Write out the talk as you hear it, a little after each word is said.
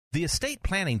The estate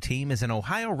planning team is an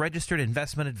Ohio registered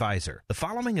investment advisor. The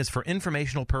following is for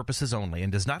informational purposes only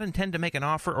and does not intend to make an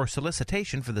offer or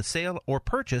solicitation for the sale or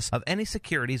purchase of any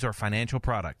securities or financial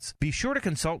products. Be sure to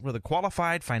consult with a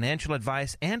qualified financial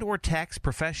advice and or tax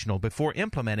professional before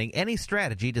implementing any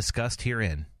strategy discussed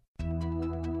herein.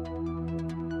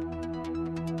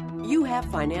 You have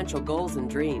financial goals and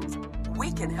dreams.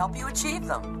 We can help you achieve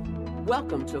them.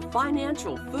 Welcome to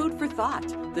Financial Food for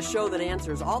Thought, the show that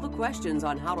answers all the questions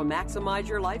on how to maximize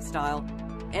your lifestyle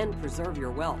and preserve your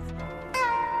wealth.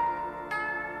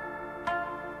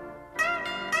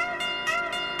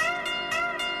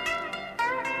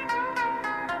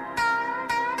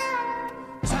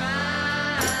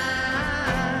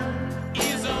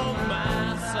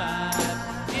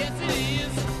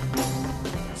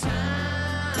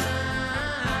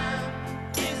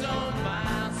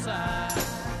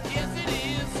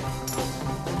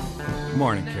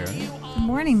 Morning, Karen. Good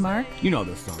morning, Mark. You know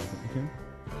this song, okay?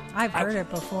 I've heard it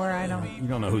before. I don't. You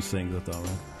don't know who sings it, though,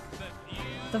 right?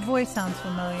 The voice sounds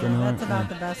familiar. That's about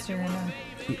the best you're gonna.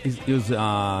 He was.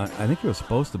 I think he was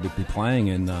supposed to be playing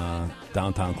in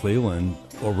downtown Cleveland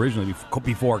originally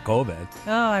before COVID.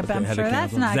 Oh, I'm sure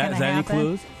that's not going to happen. Is that any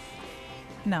clues?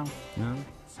 No. No.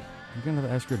 You're gonna have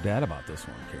to ask your dad about this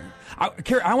one, Karen.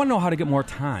 Karen, I want to know how to get more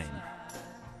time.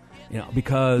 You know,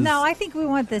 because no, I think we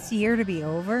want this year to be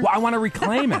over. Well, I want to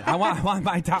reclaim it. I want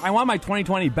my time. I want my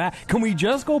 2020 back. Can we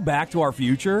just go back to our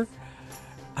future?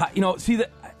 See,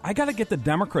 I got to get the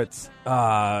Democrats.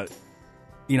 How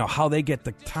they get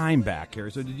the time back here.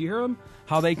 So, did you hear them?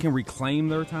 How they can reclaim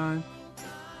their time?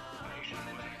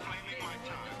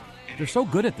 They're so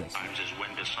good at this. Is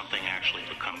when does something actually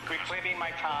become reclaiming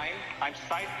my time?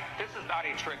 This is not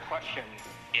a trick question.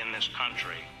 In this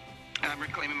country? I'm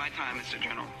reclaiming my time, Mr.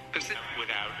 General.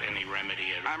 Without any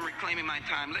remedy. I'm reclaiming my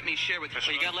time. Let me share with you. So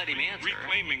you got to let him answer.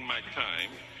 Reclaiming my time.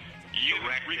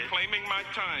 Reclaiming my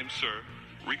time, sir.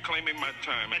 Reclaiming my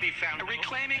time.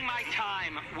 Reclaiming my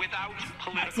time without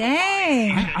political.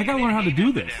 Dang. I got to learn how to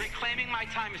do this. Reclaiming my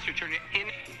time, Mr. Attorney.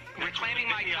 Reclaiming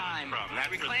my time.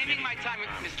 Reclaiming my time,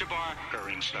 Mr. Barr.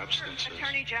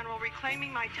 Attorney General,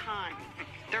 reclaiming my time.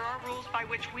 There are rules by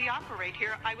which we operate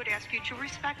here. I would ask you to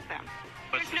respect them.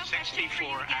 But the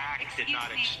 64 Act did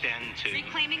not extend to...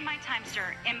 Reclaiming my time,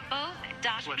 sir. In both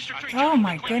documents... Oh,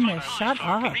 my goodness. Shut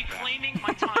up. Reclaiming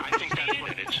my time. I think that's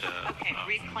what it's... Okay,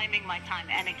 reclaiming my time.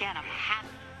 And again, I'm happy...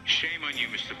 Shame on you,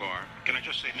 Mr. Barr. Can I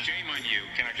just say... Shame on you.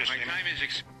 Can I just say... My time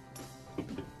is...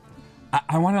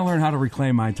 I want to learn how to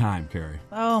reclaim my time, Carrie.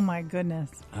 Oh, my goodness.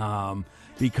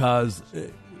 Because,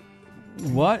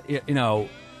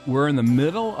 we're in the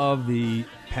middle of the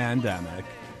pandemic.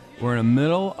 We're in the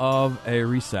middle of a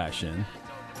recession.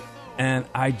 And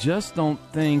I just don't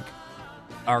think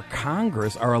our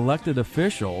Congress, our elected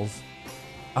officials,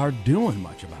 are doing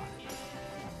much about it.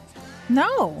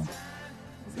 No.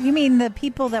 You mean the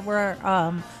people that were...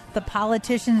 the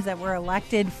politicians that were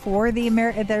elected for the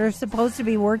that are supposed to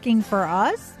be working for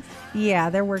us, yeah,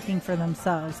 they're working for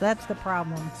themselves. That's the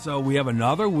problem. So we have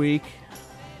another week,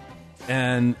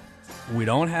 and we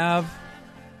don't have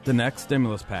the next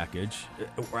stimulus package.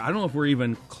 I don't know if we're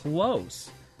even close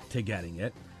to getting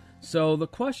it. So the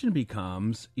question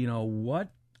becomes, what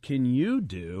can you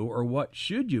do, or what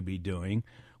should you be doing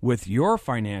with your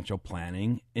financial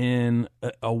planning in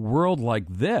a world like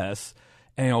this?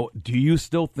 Do you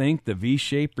still think the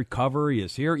V-shaped recovery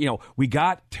is here? We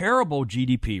got terrible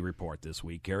GDP report this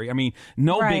week, Carrie. I mean,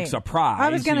 big surprise. I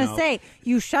was going to say,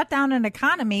 you shut down an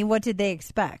economy. What did they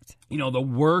expect? The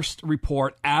worst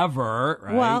report ever.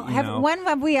 Right? Well, when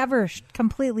have we ever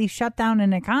completely shut down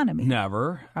an economy?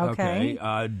 Never. Okay.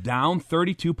 Down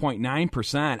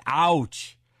 32.9%.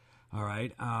 Ouch. All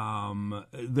right.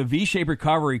 The V-shaped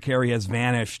recovery, Carrie, has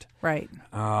vanished. Right.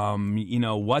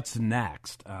 What's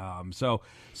next? So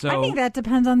I think that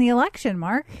depends on the election,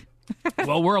 Mark.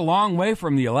 Well, we're a long way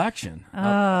from the election.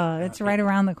 It's right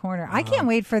around the corner. I can't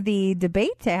wait for the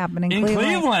debate to happen in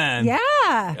Cleveland.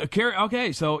 Yeah. Carrie,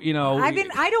 okay, so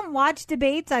I don't watch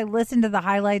debates. I listen to the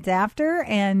highlights after,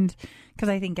 and because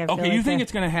I think you think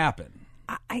it's going to happen.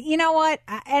 You know what?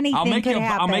 Anything could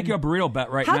happen. I'll make you a burrito bet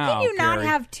now. How can you not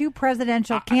have two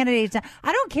presidential candidates?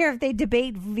 I don't care if they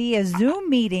debate via Zoom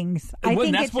meetings. I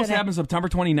think that's supposed to happen September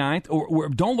 29th. Or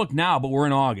don't look now, but we're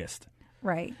in August.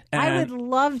 Right. And I would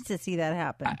love to see that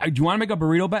happen. Do you want to make a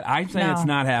burrito bet? I'm saying it's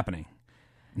not happening.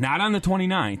 Not on the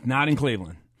 29th. Not in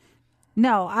Cleveland.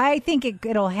 No, I think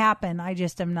it'll happen. I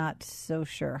just am not so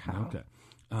sure how. Okay.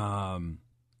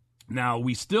 Now,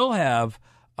 we still have...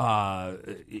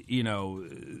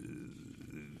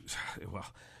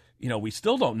 we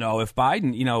still don't know if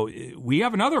Biden, we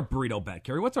have another burrito bet.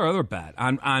 Carrie, what's our other bet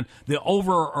on the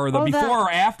over or the before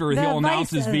or after he'll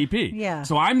announce his VP? Yeah.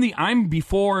 So I'm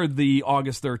before the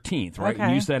August 13th, right? Okay.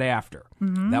 And you said after.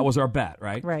 Mm-hmm. That was our bet,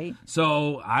 right? Right.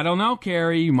 So I don't know,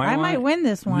 Carrie. You might win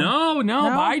this one. No.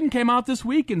 Biden came out this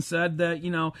week and said that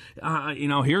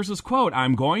here's his quote: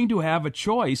 "I'm going to have a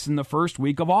choice in the first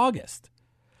week of August."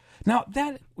 But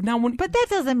that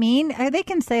doesn't mean they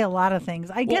can say a lot of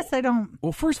things. I guess I don't.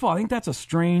 Well, first of all, I think that's a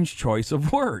strange choice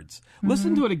of words. Mm-hmm.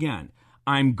 Listen to it again.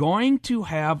 I'm going to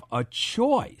have a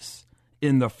choice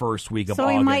in the first week of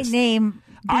August. So he might name.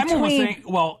 I'm almost saying,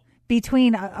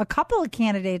 between a couple of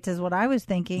candidates is what I was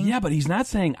thinking. Yeah, but he's not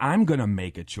saying I'm going to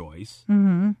make a choice.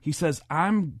 Mm-hmm. He says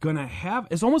I'm going to have.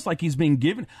 It's almost like he's being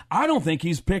given. I don't think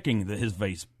he's picking his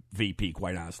VP,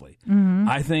 quite honestly. Mm-hmm.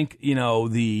 I think,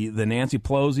 the Nancy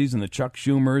Pelosi's and the Chuck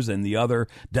Schumers and the other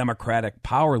Democratic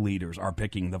power leaders are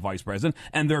picking the vice president,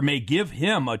 and they may give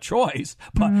him a choice,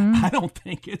 but I don't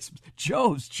think it's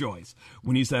Joe's choice.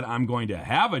 When he said, I'm going to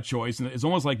have a choice, and it's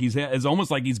almost like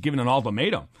he's given an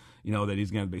ultimatum, that he's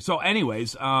going to be. So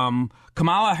anyways,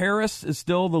 Kamala Harris is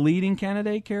still the leading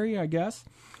candidate, Carrie, I guess.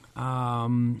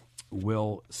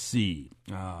 We'll see.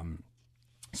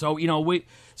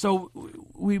 So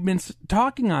we've been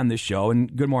talking on this show,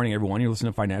 and good morning, everyone. You're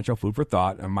listening to Financial Food for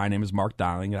Thought, and my name is Mark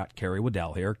Dowling. Got Carrie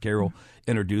Waddell here. Carrie will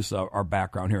introduce our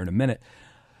background here in a minute.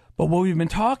 But what we've been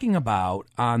talking about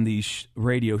on these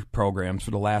radio programs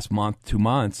for the last 2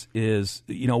 months is,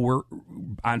 we're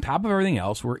on top of everything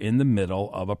else, we're in the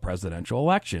middle of a presidential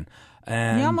election.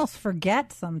 And you almost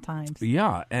forget sometimes.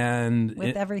 Yeah. And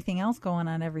with everything else going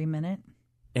on every minute.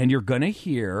 And you're going to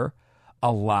hear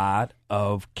a lot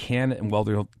of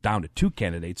they're down to 2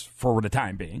 candidates for the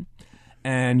time being,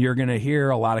 and you're going to hear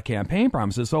a lot of campaign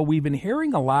promises. So we've been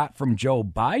hearing a lot from Joe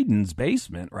Biden's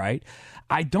basement, right?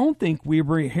 I don't think we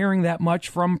were hearing that much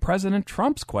from President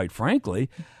Trump's, quite frankly.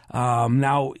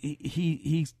 Now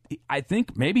I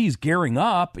think maybe he's gearing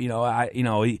up.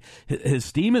 His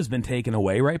steam has been taken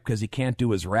away, right? Because he can't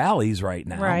do his rallies right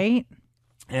now, right?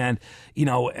 And,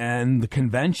 and the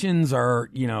conventions are,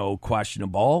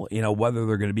 questionable, whether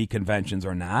they're going to be conventions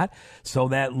or not. So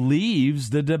that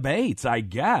leaves the debates, I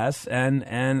guess.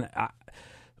 And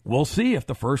we'll see if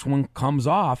the first one comes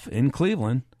off in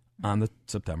Cleveland on the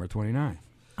September 29th.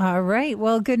 All right.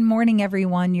 Well, good morning,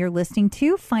 everyone. You're listening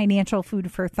to Financial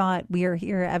Food for Thought. We are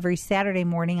here every Saturday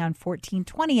morning on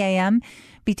 1420 a.m.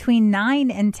 between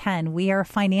 9 and 10. We are a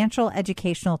financial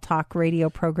educational talk radio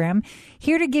program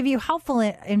here to give you helpful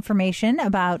information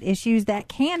about issues that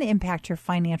can impact your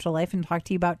financial life and talk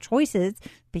to you about choices.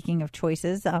 Speaking of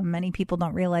choices, many people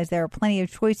don't realize there are plenty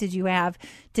of choices you have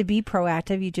to be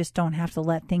proactive. You just don't have to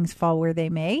let things fall where they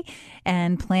may.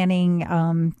 And planning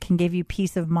can give you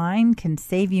peace of mind, can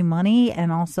save you money,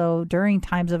 and also during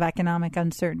times of economic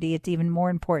uncertainty, it's even more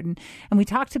important. And we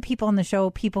talk to people on the show,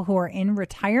 people who are in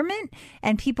retirement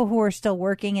and people who are still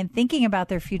working and thinking about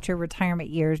their future retirement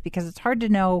years, because it's hard to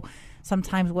know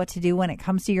sometimes what to do when it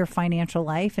comes to your financial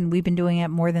life. And we've been doing it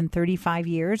more than 35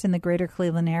 years in the greater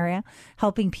Cleveland area,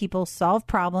 helping people solve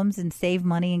problems and save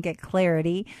money and get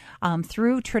clarity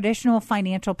through traditional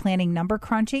financial planning number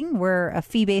crunching. We're a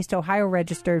fee-based Ohio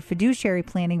registered fiduciary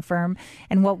planning firm.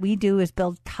 And what we do is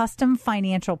build custom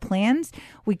financial plans.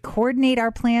 We coordinate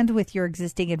our plans with your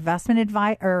existing investment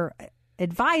advisors.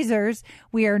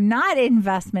 We are not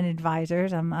investment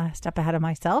advisors. I'm a step ahead of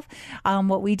myself.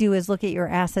 What we do is look at your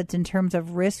assets in terms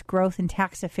of risk, growth, and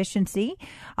tax efficiency,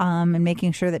 and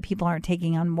making sure that people aren't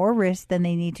taking on more risk than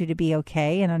they need to be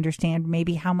okay, and understand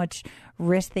maybe how much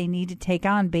risk they need to take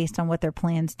on based on what their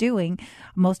plan's doing.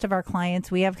 Most of our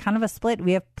clients, we have kind of a split.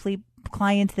 We have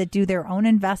clients that do their own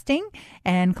investing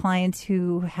and clients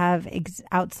who have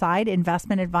outside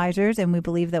investment advisors, and we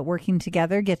believe that working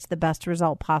together gets the best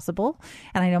result possible.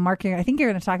 And I know, Mark, I think you're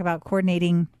going to talk about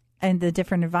coordinating and the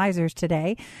different advisors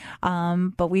today.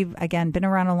 But we've, again, been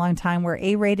around a long time. We're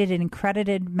A-rated and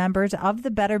accredited members of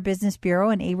the Better Business Bureau,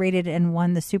 and A-rated and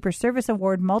won the Super Service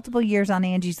Award multiple years on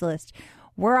Angie's List.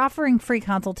 We're offering free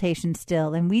consultations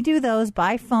still, and we do those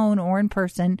by phone or in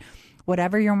person,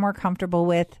 whatever you're more comfortable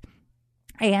with.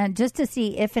 And just to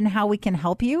see if and how we can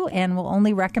help you, and we'll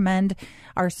only recommend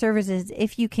our services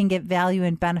if you can get value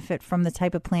and benefit from the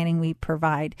type of planning we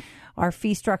provide. Our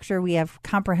fee structure, we have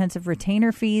comprehensive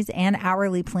retainer fees and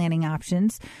hourly planning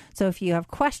options. So if you have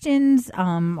questions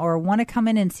or want to come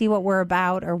in and see what we're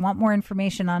about or want more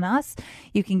information on us,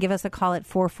 you can give us a call at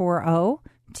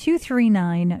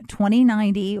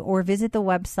 440-239-2090 or visit the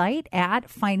website at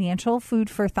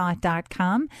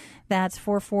financialfoodforthought.com. That's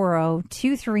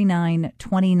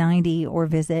 440-239-2090 or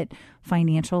visit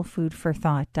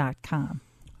financialfoodforthought.com.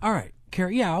 All right,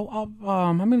 Carrie. Yeah,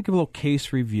 I'm going to give a little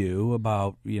case review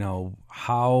about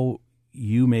how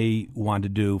you may want to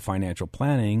do financial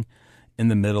planning in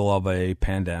the middle of a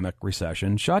pandemic,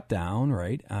 recession, shutdown,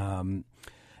 right?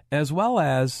 As well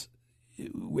as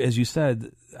you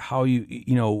said, how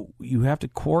you have to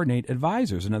coordinate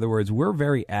advisors. In other words, we're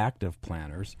very active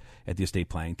planners at the estate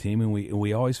planning team, and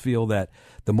we always feel that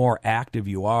the more active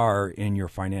you are in your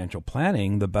financial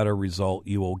planning, the better result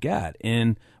you will get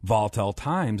in volatile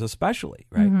times, especially,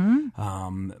 right?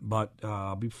 Mm-hmm.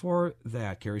 But before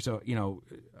that, Carrie, so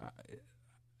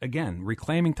again,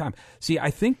 reclaiming time. See,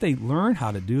 I think they learned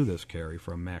how to do this, Carrie,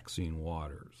 from Maxine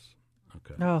Waters.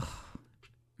 Okay. Ugh.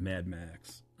 Mad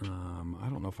Max. I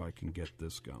don't know if I can get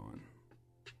this going.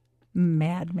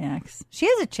 Mad Max. She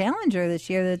has a challenger this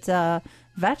year that's a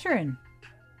veteran.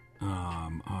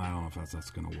 I don't know if that's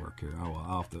going to work here. Oh, well,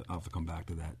 I'll have to come back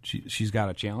to that. She's got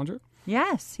a challenger?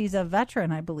 Yes, he's a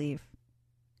veteran, I believe.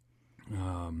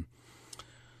 Yeah,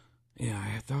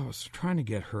 I thought I was trying to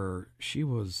get her. She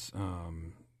was, it's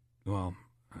not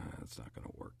going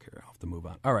to work here. I'll have to move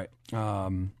on. All right.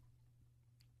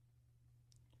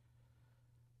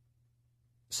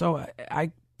 So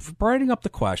I writing up the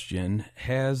question,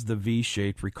 has the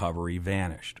V-shaped recovery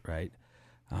vanished, right?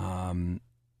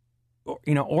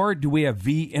 Or do we have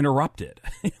V interrupted?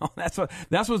 That's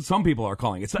what some people are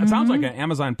calling it. It sounds like an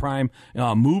Amazon Prime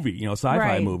movie,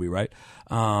 sci-fi movie, right?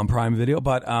 Prime Video,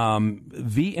 but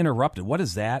V interrupted. What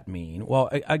does that mean? Well,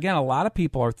 again, a lot of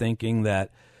people are thinking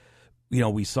that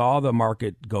we saw the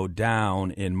market go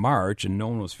down in March, and no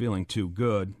one was feeling too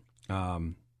good.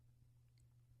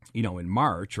 In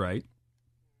March, right?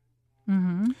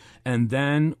 Mm-hmm. And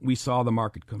then we saw the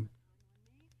market come.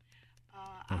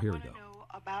 Here we go. Know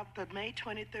about the May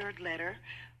 23rd letter.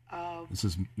 This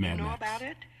is Mad You know Max. about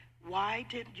it? Why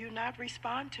did you not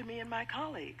respond to me and my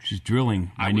colleagues? She's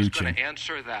drilling I was minutia. going to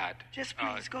answer that. Just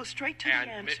please go straight to and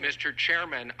the answer. Mr.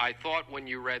 Chairman, I thought when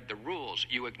you read the rules,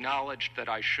 you acknowledged that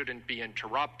I shouldn't be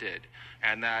interrupted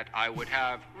and that I would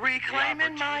have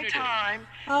reclaiming my time.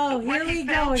 Oh, here we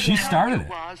go. She started it.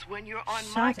 Was when you're on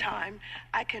my time,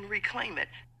 I can reclaim it.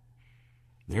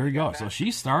 There we go. So she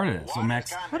started it. So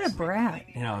Max, what a brat.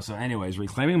 So anyways,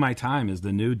 reclaiming my time is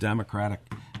the new Democratic,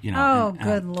 Oh,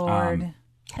 good Lord.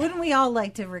 Wouldn't we all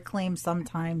like to reclaim some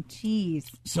time? Jeez.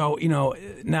 So,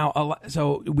 now,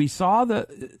 so we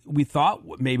thought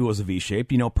maybe it was a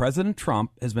V-shaped. President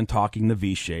Trump has been talking the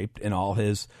V-shaped, and all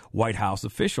his White House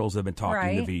officials have been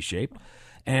talking the V-shaped.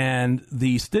 And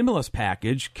the stimulus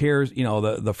package cares,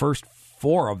 the first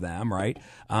four of them, right,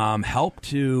 help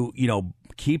to,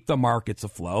 keep the markets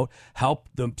afloat, help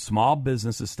the small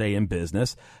businesses stay in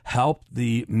business, help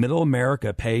the middle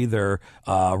America pay their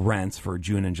rents for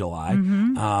June and July.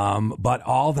 Mm-hmm. But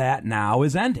all that now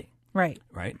is ending. Right.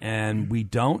 Right. And we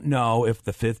don't know if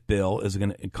the fifth bill is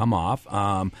going to come off.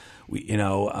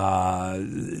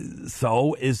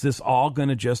 So is this all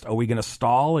going to are we going to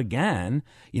stall again?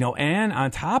 And on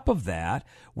top of that,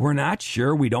 we're not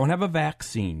sure. We don't have a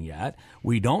vaccine yet.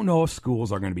 We don't know if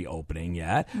schools are going to be opening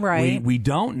yet. Right. We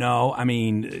don't know. I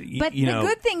mean, but the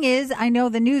good thing is, I know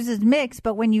the news is mixed,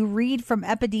 but when you read from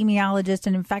epidemiologists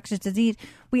and infectious disease,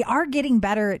 we are getting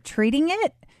better at treating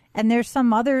it. And there's some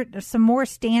more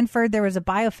Stanford. There was a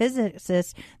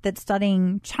biophysicist that's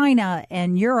studying China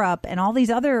and Europe and all these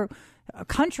other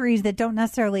countries that don't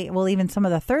necessarily, even some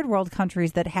of the third world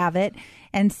countries that have it,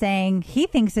 and saying he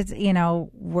thinks it's,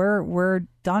 we're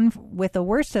done with the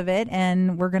worst of it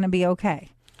and we're going to be okay.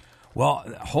 Well,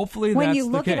 hopefully when that's you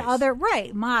look the case. at other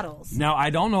models. Now, I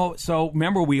don't know. So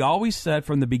remember, we always said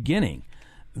from the beginning,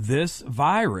 this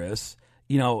virus,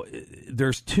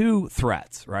 there's two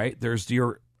threats, right? There's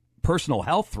your personal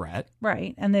health threat.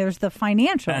 Right. And there's the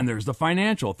financial. And there's the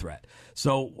financial threat.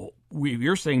 So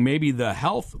you're saying maybe the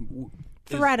health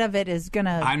threat of it is going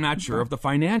to... I'm not sure if the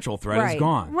financial threat is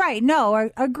gone. Right.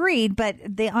 No, agreed. But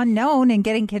the unknown and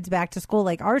getting kids back to school,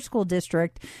 like our school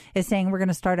district is saying we're going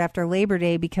to start after Labor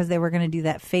Day because they were going to do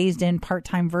that phased in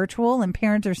part-time virtual. And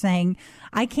parents are saying,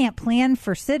 I can't plan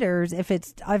for sitters if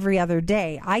it's every other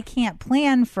day. I can't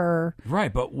plan for...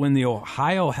 Right. But when the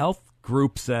Ohio Health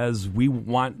Group says we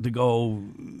want to go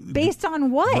based on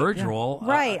what? Virtual.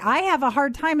 Right. I have a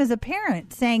hard time as a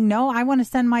parent saying, no, I want to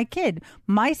send my kid.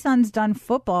 My son's done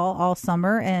football all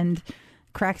summer and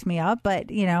cracks me up. But,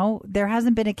 there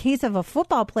hasn't been a case of a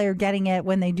football player getting it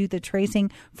when they do the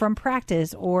tracing from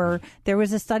practice. Or there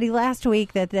was a study last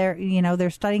week that they're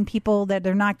studying people that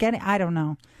they're not getting. I don't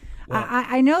know. Well,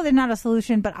 I know they're not a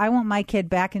solution, but I want my kid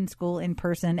back in school in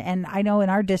person. And I know in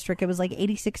our district, it was like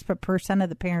 86% of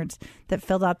the parents that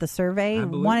filled out the survey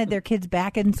wanted their kids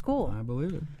back in school. I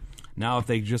believe it. Now, if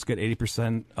they just get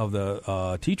 80% of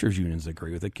the teachers' unions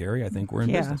agree with it, Carrie, I think we're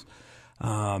in business.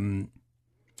 All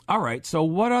right. So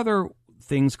what other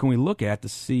things can we look at to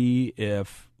see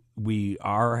if we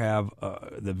have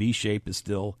the V shape is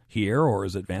still here or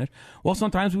is it vanished? Well,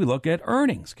 sometimes we look at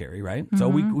earnings, Carrie, right? So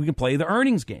we can play the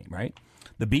earnings game, right?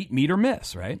 The beat, meet, or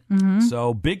miss, right?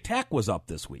 So big tech was up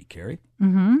this week, Carrie.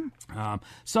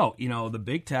 So the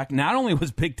big tech. Not only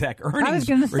was big tech earnings, I was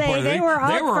going to say they were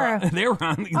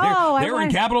in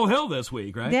Capitol Hill this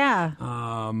week, right? Yeah.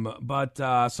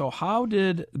 So how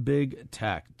did big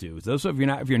tech do? So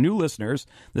if you're new listeners,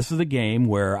 this is a game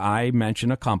where I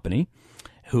mention a company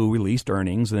who released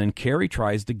earnings, and then Carrie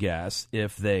tries to guess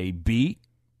if they beat,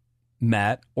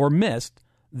 met, or missed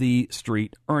the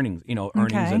street earnings,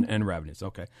 earnings and revenues.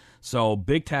 Okay. So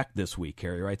big tech this week,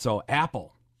 Carrie, right? So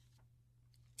Apple.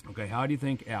 Okay. How do you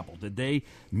think Apple? Did they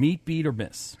meet, beat, or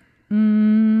miss?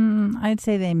 I'd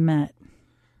say they met.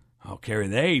 Oh, Carrie,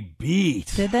 they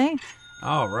beat. Did they?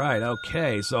 All right.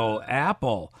 Okay. So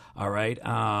Apple. All right.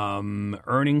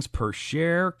 Earnings per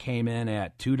share came in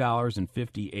at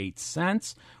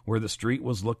 $2.58, where the street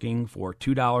was looking for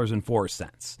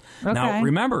 $2.04. Okay. Now,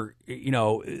 remember,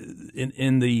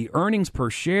 in the earnings per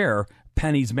share,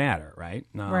 pennies matter, right?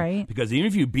 Right. Because even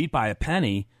if you beat by a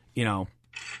penny, Wall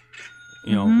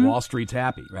Street's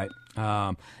happy, right?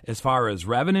 As far as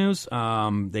revenues,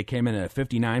 they came in at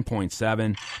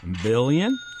 $59.7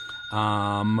 billion.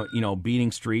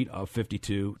 Beating street of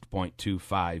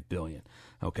 $52.25 billion.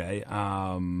 Okay.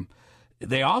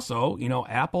 They also,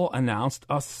 Apple announced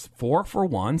a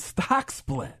 4-for-1 stock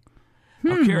split.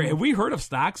 Oh, Carrie, have we heard of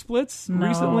stock splits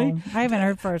recently? I haven't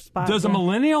heard for a spot. Does a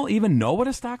millennial even know what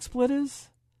a stock split is?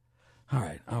 All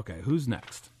right. Okay. Who's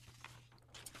next?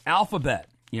 Alphabet,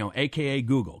 AKA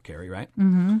Google, Carrie, right?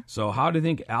 So how do you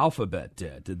think Alphabet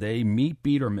did? Did they meet,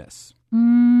 beat, or miss?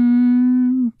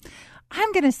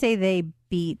 I'm going to say they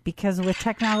beat because with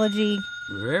technology.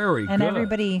 Very and good.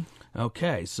 Everybody.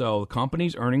 Okay, so the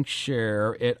company's earnings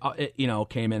share it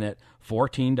came in at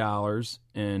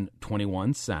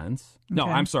 $14.21. No,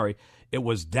 I'm sorry, it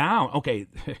was down. Okay,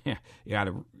 I got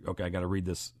to read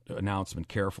this announcement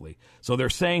carefully. So they're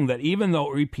saying that even though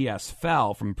EPS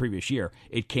fell from the previous year,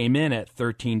 it came in at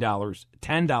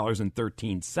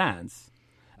 $10.13.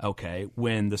 Okay,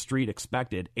 when the street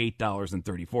expected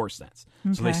 $8.34. Okay.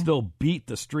 So they still beat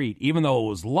the street, even though it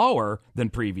was lower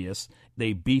than previous.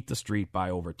 They beat the street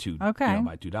by over $2. Okay,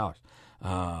 by $2.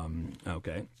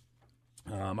 Okay.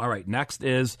 All right. Next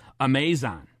is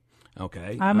Amazon.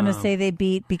 Okay, I'm going to say they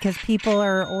beat because people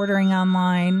are ordering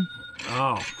online.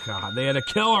 Oh God, they had a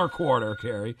killer quarter,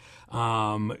 Carrie.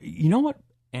 You know what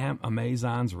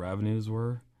Amazon's revenues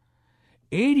were?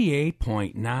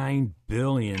 $88.9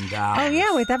 billion. Oh,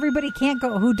 yeah, with everybody can't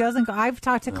go, who doesn't go. I've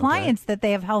talked to clients that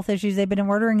they have health issues. They've been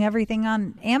ordering everything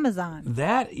on Amazon.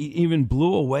 That even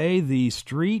blew away the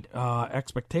street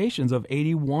expectations of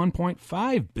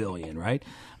 $81.5 billion, right?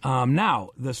 Now,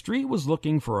 the street was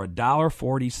looking for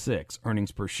 $1.46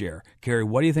 earnings per share. Carrie,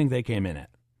 what do you think they came in at?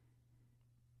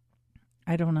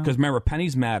 I don't know. Because remember,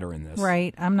 pennies matter in this.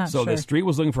 Right, I'm not sure. So the street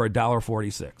was looking for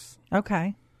 $1.46.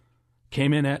 Okay.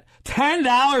 Came in at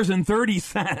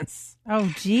 $10.30.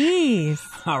 Oh, geez.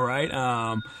 All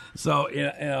right. So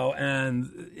and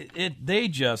they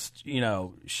just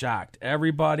shocked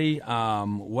everybody.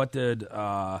 What did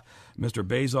Mr.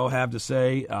 Bezos have to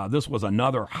say? This was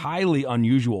another highly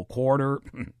unusual quarter.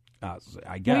 I guess.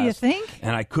 What do you think?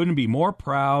 And I couldn't be more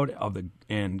proud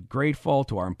and grateful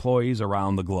to our employees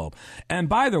around the globe. And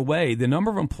by the way, the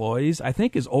number of employees I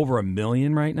think is over 1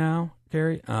 million right now,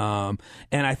 Carrie. And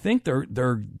I think they're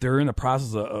in the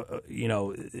process of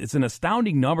it's an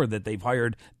astounding number that they've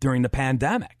hired during the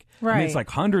pandemic. Right. I mean, it's like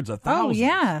hundreds of thousands. Oh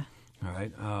yeah. All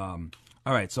right. All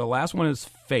right. So the last one is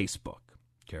Facebook,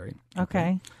 Carrie.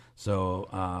 Okay. So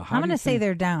I'm going to say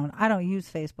they're down. I don't use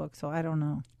Facebook, so I don't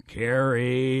know.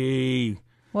 Carrie.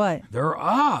 What? They're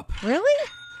up. Really?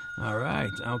 All right.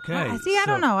 Okay. See, I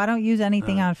don't know. I don't use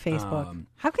anything on Facebook.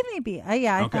 How can they be?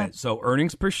 So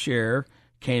earnings per share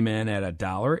came in at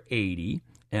 $1.80,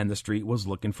 and the street was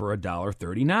looking for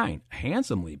 $1.39.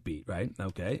 Handsomely beat, right?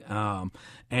 Okay.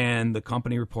 And the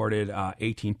company reported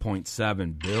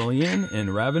 $18.7 billion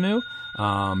in revenue,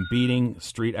 beating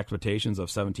street expectations of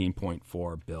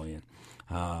 $17.4 billion.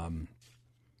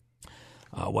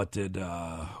 What did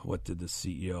the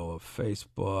CEO of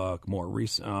Facebook more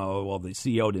recent? Well, the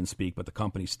CEO didn't speak, but the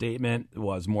company statement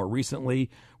was more recently,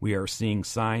 we are seeing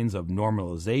signs of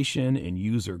normalization in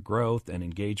user growth and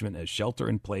engagement as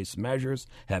shelter-in-place measures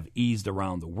have eased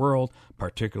around the world,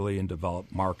 particularly in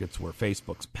developed markets where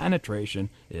Facebook's penetration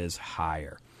is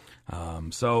higher.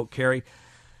 So, Carrie,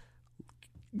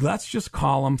 let's just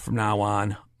call them from now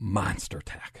on Monster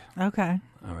Tech. Okay.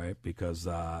 All right, because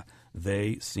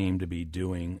they seem to be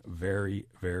doing very,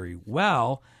 very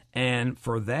well. And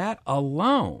for that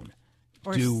alone,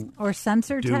 or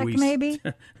Sensor Tech, maybe?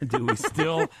 Do we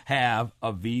still have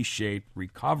a V-shaped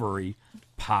recovery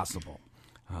possible?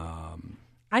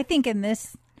 I think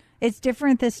it's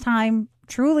different this time,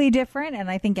 truly different, and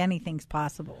I think anything's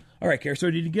possible. All right, Carrie. So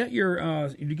did you get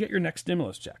your next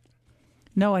stimulus check?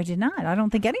 No, I did not. I don't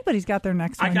think anybody's got their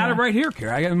next one. I got it right here,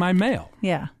 Carrie. I got it in my mail.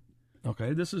 Yeah.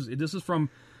 Okay. This is from.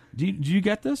 Did you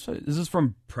get this? This is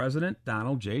from President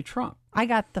Donald J. Trump. I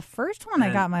got the first one. I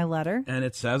got my letter, and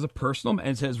it says and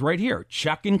it says right here,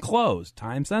 check enclosed,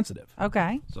 time sensitive.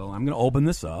 Okay. So I'm going to open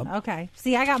this up. Okay.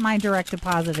 See, I got mine direct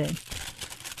deposited.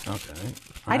 Okay.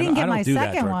 I didn't get my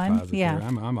second one. Deposit, yeah.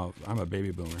 I'm a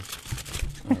baby boomer.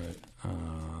 All right.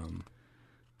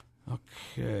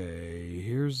 Okay.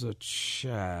 Here's a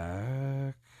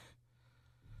check.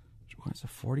 What's it?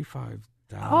 $45.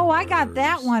 Oh, I got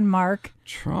that one, Mark.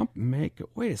 Trump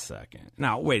wait a second.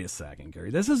 Now, wait a second, Gary.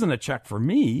 This isn't a check for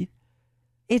me.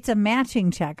 It's a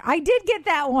matching check. I did get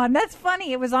that one. That's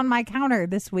funny. It was on my counter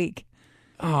this week.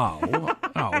 Oh,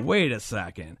 wait a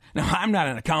second. Now, I'm not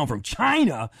an account from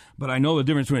China, but I know the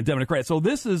difference between a debit and a credit. So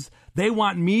they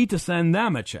want me to send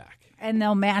them a check. And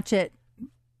they'll match it.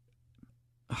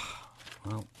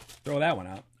 Well, throw that one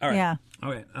out. All right. Yeah.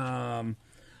 Okay.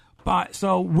 But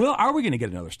so are we going to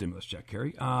get another stimulus check,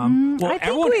 Carrie? I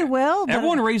think we will.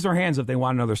 Everyone raise their hands if they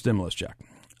want another stimulus check.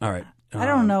 All right. I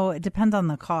don't know. It depends on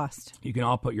the cost. You can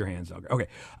all put your hands out. Okay.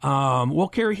 Well,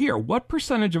 Carrie, here, what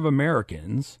percentage of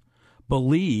Americans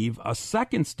believe a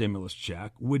second stimulus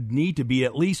check would need to be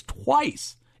at least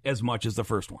twice as much as the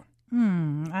first one?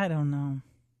 I don't know.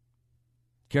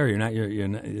 Carrie,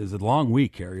 it's a long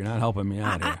week, Carrie. You're not helping me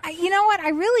out here. You know what?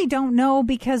 I really don't know,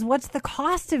 because what's the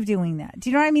cost of doing that? Do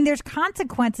you know what I mean? There's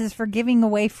consequences for giving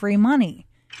away free money.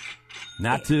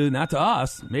 Not to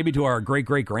us. Maybe to our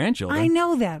great-great-grandchildren. I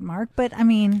know that, Mark, but I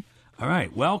mean... All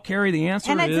right. Well, Carrie, the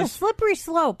answer is... And it's a slippery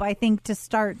slope, I think, to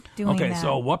start doing that. Okay,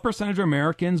 so what percentage of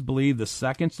Americans believe the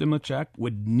second stimulus check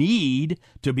would need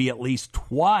to be at least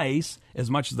twice as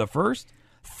much as the first?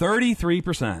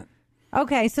 33%.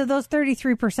 Okay, so those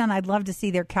 33%, I'd love to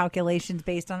see their calculations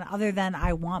based on, other than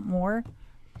I want more.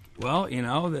 Well,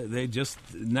 they just,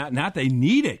 not they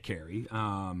need it, Carrie.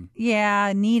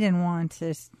 Yeah, need and want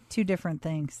is two different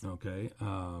things. Okay.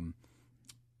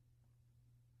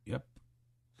 Yep.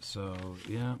 So,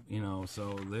 yeah,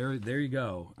 so there you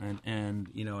go.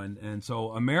 And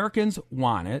so Americans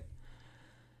want it,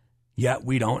 yet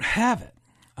we don't have it.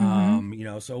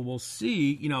 So we'll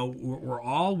see, we're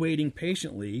all waiting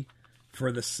patiently for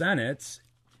the Senate's,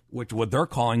 what they're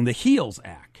calling the HEALS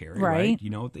Act, Carrie, right? You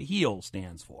know what the HEALS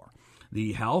stands for.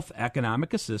 The Health,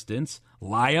 Economic Assistance,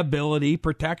 Liability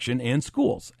Protection in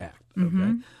Schools Act,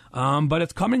 okay? But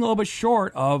it's coming a little bit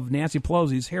short of Nancy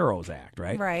Pelosi's HEROES Act,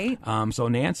 right? Right. So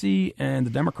Nancy and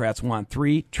the Democrats want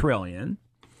 $3 trillion.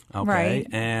 Okay, right.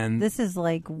 And this is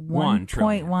like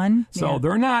 1.1. So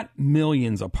they're not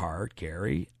millions apart,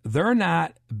 Carrie. They're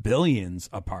not billions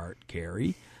apart,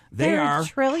 Carrie. They're are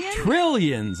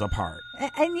trillions apart.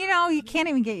 And you can't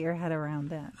even get your head around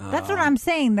that. That's what I'm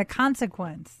saying, the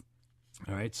consequence.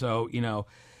 All right. So,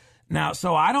 now,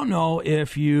 so I don't know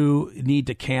if you need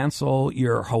to cancel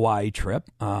your Hawaii trip.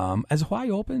 Has Hawaii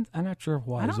opened? I'm not sure if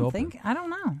Hawaii's open. I don't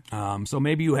know. So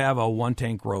maybe you have a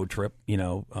one-tank road trip,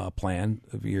 plan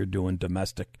if you're doing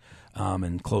domestic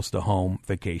and close to home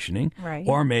vacationing. Right.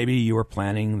 Or maybe you were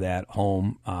planning that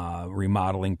home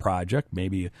remodeling project,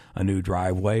 maybe a new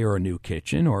driveway or a new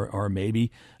kitchen, or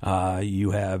maybe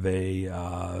you have a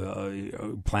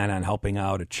plan on helping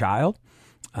out a child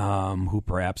who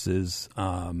perhaps is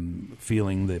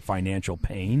feeling the financial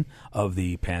pain of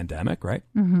the pandemic, right?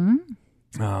 Mm-hmm.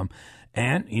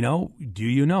 And,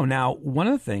 now one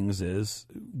of the things is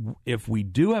if we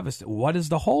do have what is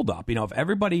the holdup? If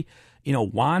everybody,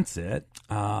 wants it,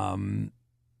 and,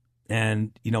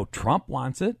 Trump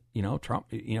wants it, Trump,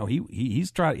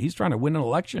 he's trying to win an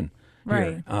election.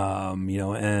 Right.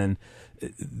 Here. And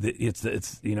it's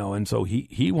and so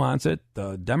he wants it.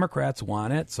 The Democrats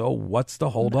want it. So what's the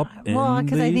holdup? Well,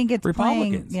 because I think it's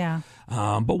Republicans? Yeah.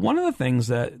 But one of the things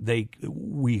that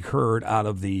we heard out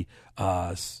of the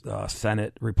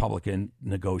Senate Republican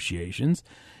negotiations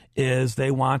is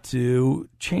they want to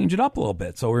change it up a little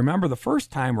bit. So remember, the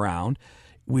first time round,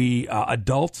 we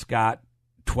adults got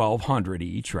 $1,200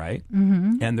 each, right?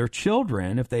 Mm-hmm. And their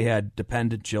children, if they had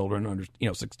dependent children under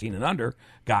 16 and under,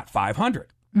 got $500.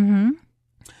 Mm-hmm.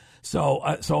 So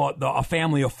a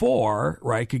family of four,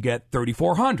 right, could get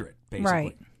 $3,400 basically.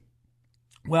 Right.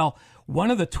 Well,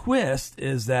 one of the twists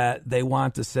is that they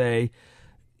want to say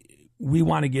we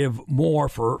want to give more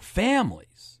for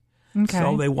families. Okay.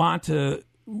 So they want to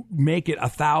make it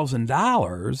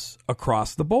 $1,000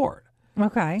 across the board.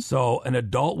 Okay. So an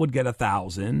adult would get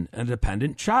 $1,000, a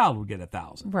dependent child would get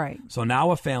 $1,000. Right. So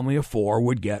now a family of four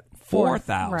would get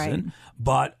 $4,000, right.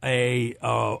 but a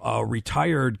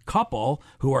retired couple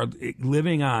who are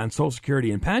living on Social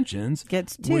Security and pensions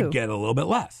gets $2. Would get a little bit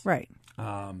less. Right.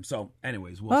 So,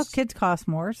 anyways, well, kids cost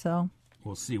more, so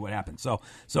we'll see what happens. So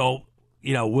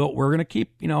we're going to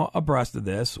keep abreast of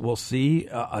this. We'll see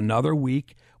another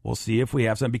week. We'll see if we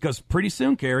have some, because pretty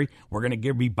soon, Carrie, we're going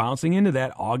to be bouncing into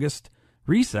that August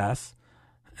recess.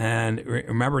 And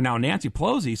remember now, Nancy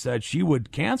Pelosi said she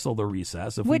would cancel the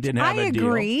recess if we didn't have a deal. I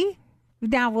agree.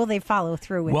 Now, will they follow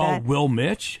through with that? Well, will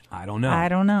Mitch? I don't know. I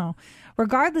don't know.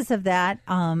 Regardless of that,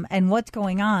 and what's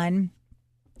going on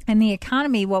in the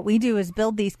economy, what we do is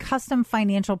build these custom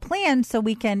financial plans so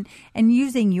we can, and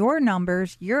using your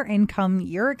numbers, your income,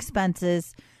 your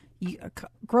expenses,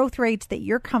 growth rates that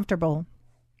you're comfortable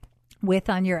with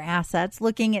on your assets,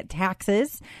 looking at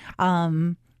taxes,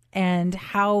 and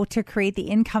how to create the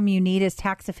income you need as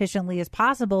tax efficiently as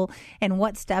possible, and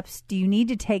what steps do you need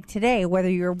to take today, whether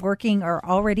you're working or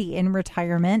already in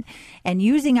retirement, and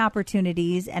using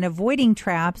opportunities and avoiding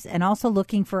traps, and also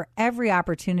looking for every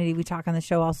opportunity. We talk on the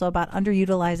show also about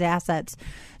underutilized assets.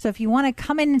 So if you want to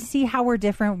come in and see how we're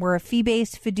different, we're a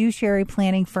fee-based fiduciary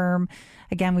planning firm.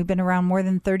 Again, we've been around more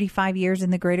than 35 years in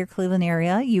the greater Cleveland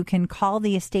area. You can call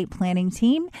the estate planning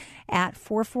team at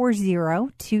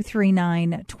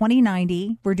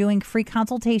 440-239-2090. We're doing free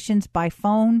consultations by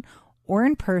phone or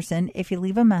in person. If you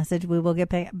leave a message, we will get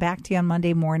back to you on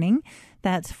Monday morning.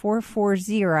 That's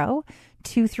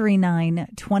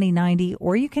 440-239-2090.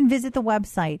 Or you can visit the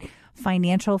website,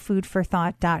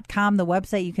 financialfoodforthought.com. The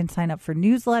website, you can sign up for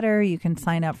newsletter, you can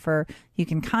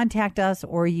contact us,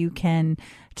 or you can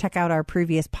check out our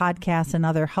previous podcasts and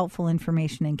other helpful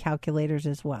information and calculators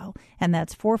as well. And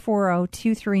that's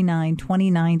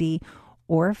 440-239-2090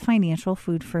 or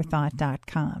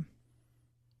financialfoodforthought.com.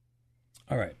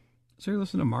 All right. So you're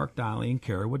listening to Mark Donnelly and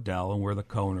Carrie Waddell, and we're the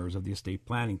co-owners of the estate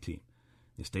planning team.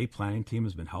 The estate planning team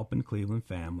has been helping Cleveland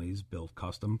families build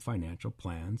custom financial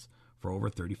plans for over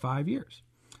 35 years.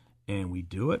 And we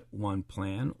do it one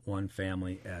plan, one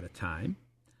family at a time.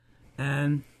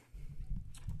 And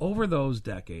over those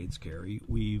decades, Carrie,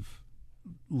 we've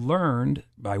learned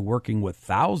by working with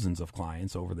thousands of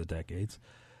clients over the decades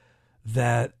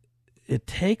that it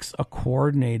takes a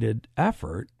coordinated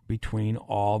effort between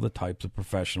all the types of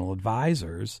professional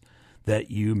advisors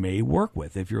that you may work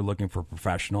with if you're looking for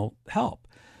professional help.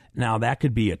 Now, that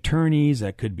could be attorneys,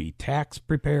 that could be tax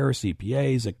preparers,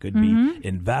 CPAs, it could be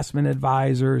investment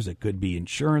advisors, it could be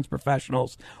insurance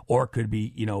professionals, or it could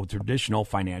be, traditional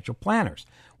financial planners,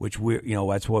 which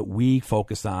that's what we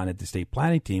focus on at the estate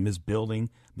planning team, is building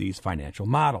these financial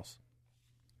models.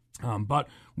 But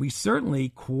we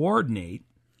certainly coordinate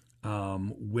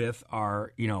with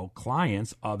our,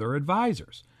 clients, other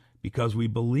advisors, because we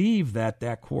believe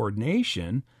that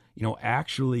coordination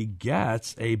actually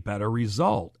gets a better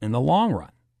result in the long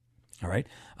run. All right.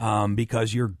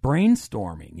 Because you're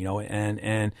brainstorming,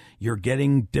 and you're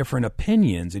getting different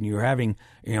opinions, and you're having,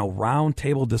 round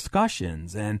table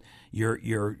discussions, and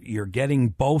you're getting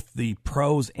both the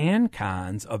pros and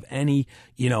cons of any,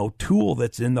 tool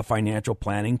that's in the financial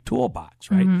planning toolbox.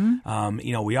 Right.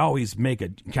 We always make a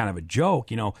kind of a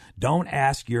joke, don't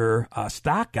ask your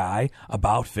stock guy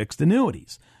about fixed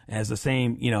annuities. As the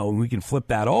same, we can flip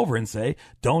that over and say,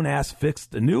 don't ask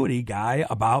fixed annuity guy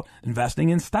about investing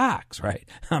in stocks, right?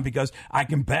 Because I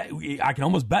can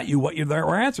almost bet you what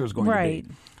their answer is going to be.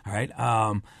 All right.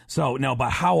 So now,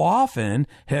 but how often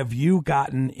have you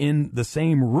gotten in the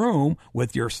same room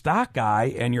with your stock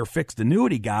guy and your fixed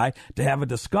annuity guy to have a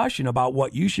discussion about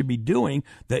what you should be doing,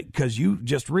 that because you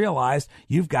just realized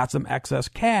you've got some excess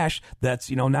cash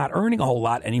that's, not earning a whole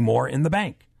lot anymore in the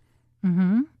bank?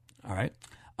 Mm-hmm. All right.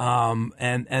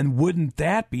 And wouldn't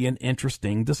that be an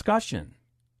interesting discussion?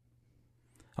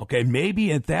 Okay,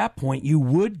 maybe at that point you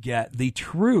would get the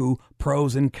true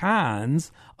pros and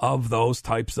cons of those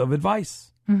types of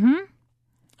advice. Mm-hmm.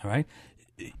 All right.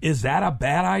 Is that a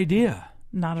bad idea?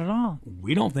 Not at all.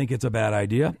 We don't think it's a bad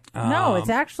idea. No, it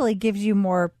actually gives you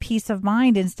more peace of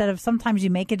mind. Instead of sometimes you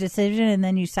make a decision and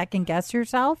then you second guess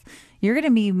yourself, you're going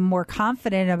to be more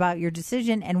confident about your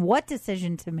decision and what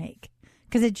decision to make,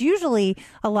 Because it's usually,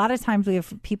 a lot of times we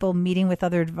have people meeting with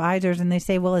other advisors and they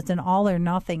say, well, it's an all or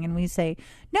nothing. And we say,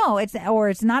 no, it's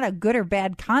not a good or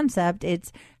bad concept.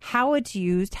 It's how it's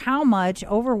used, how much,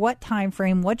 over what time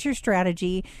frame, what's your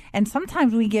strategy. And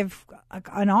sometimes we give,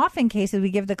 and often cases, we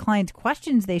give the clients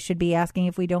questions they should be asking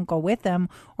if we don't go with them,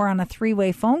 or on a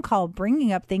 3-way phone call,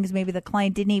 bringing up things maybe the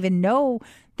client didn't even know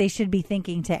they should be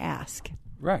thinking to ask.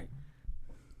 Right.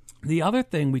 The other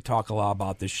thing we talk a lot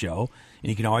about this show, and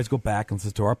you can always go back and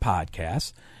listen to our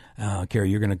podcast.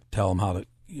 Carrie, you're going to tell them how to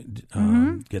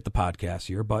get the podcast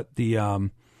here. But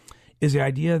the is the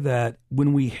idea that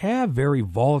when we have very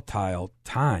volatile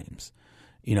times,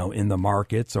 in the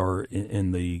markets or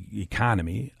in the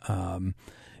economy,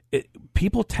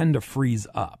 people tend to freeze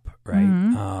up, right?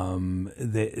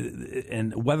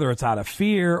 And whether it's out of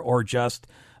fear or just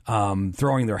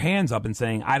throwing their hands up and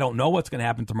saying, I don't know what's going to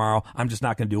happen tomorrow, I'm just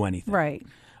not going to do anything. Right.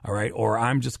 All right. Or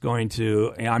I'm just going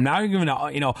to, I'm not even going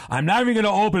to, I'm not even going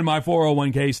to open my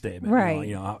 401k statement. Right.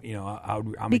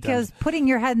 Because putting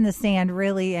your head in the sand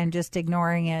really and just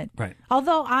ignoring it. Right.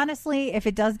 Although, honestly, if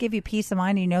it does give you peace of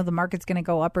mind, the market's going to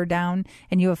go up or down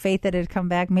and you have faith that it'd come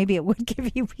back, maybe it would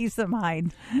give you peace of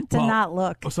mind to not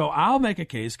look. So I'll make a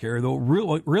case, Carrie, though,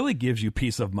 what really gives you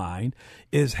peace of mind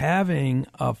is having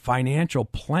a financial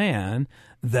plan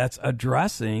that's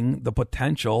addressing the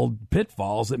potential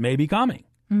pitfalls that may be coming.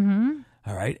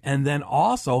 All right. And then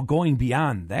also going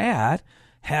beyond that,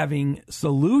 having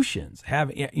solutions,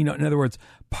 in other words,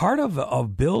 part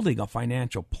of building a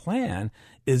financial plan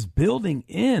is building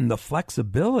in the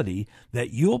flexibility that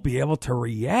you'll be able to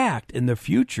react in the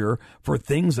future for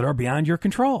things that are beyond your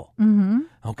control.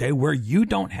 Okay. Where you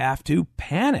don't have to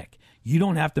panic. You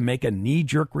don't have to make a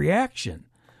knee-jerk reaction.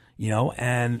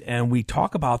 And we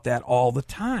talk about that all the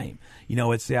time.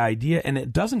 It's the idea, and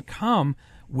it doesn't come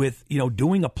with,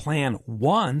 doing a plan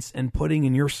once and putting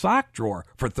in your sock drawer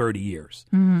for 30 years.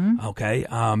 Okay.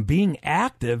 Being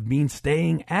active means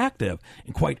staying active.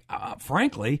 And quite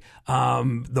frankly,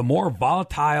 the more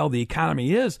volatile the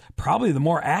economy is, probably the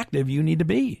more active you need to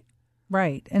be.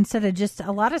 Right. Instead of just,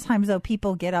 a lot of times though,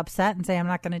 people get upset and say, I'm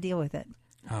not going to deal with it.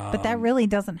 But that really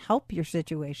doesn't help your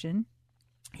situation.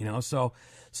 So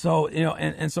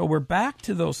we're back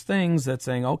to those things that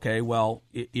saying, okay, well,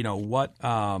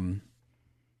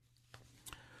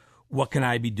 what can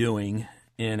I be doing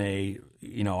in a,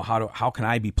 how can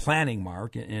I be planning,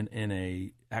 Mark, in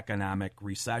a economic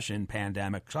recession,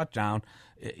 pandemic shutdown,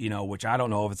 which I don't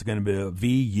know if it's going to be a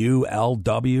V, U, L,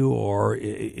 W, or,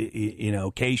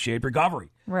 K-shaped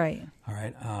recovery. Right. All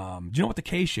right. Do you know what the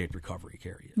K-shaped recovery,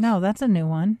 Carrie, is? No, that's a new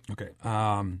one. Okay.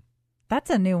 That's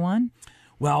a new one.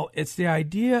 Well, it's the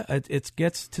idea, it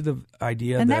gets to the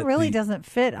idea and that really doesn't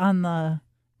fit on the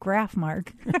graph,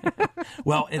 Mark.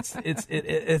 Well, it's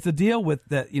a deal with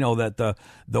that, that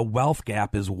the wealth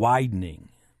gap is widening.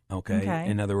 Okay.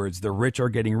 In other words, the rich are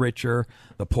getting richer,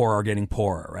 the poor are getting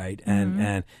poorer, right?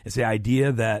 And it's the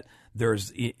idea that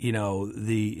there's the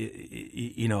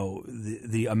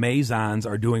Amazons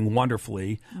are doing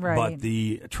wonderfully, right, but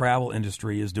the travel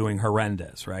industry is doing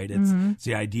horrendous, right? It's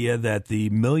the idea that the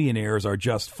millionaires are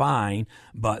just fine,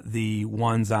 but the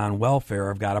ones on welfare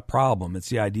have got a problem. It's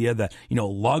the idea that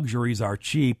luxuries are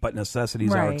cheap, but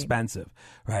necessities are expensive,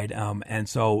 right? And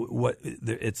so what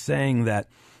it's saying that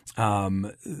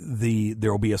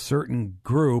there will be a certain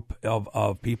group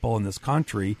of people in this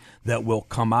country that will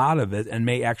come out of it and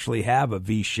may actually have a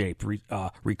V-shaped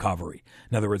recovery.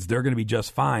 In other words, they're going to be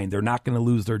just fine. They're not going to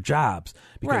lose their jobs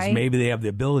because maybe they have the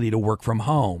ability to work from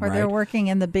home. Or they're working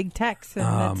in the big techs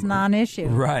and it's non-issue.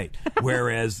 Right.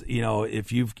 Whereas,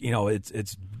 if you've,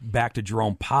 it's back to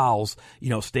Jerome Powell's,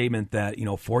 statement that,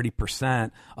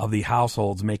 40% of the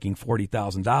households making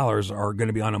 $40,000 are going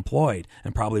to be unemployed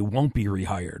and probably won't be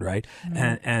rehired, right?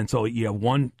 And so you have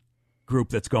one group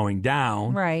that's going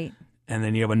down, right, and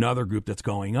then you have another group that's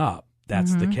going up.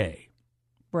 That's the K.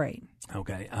 Right.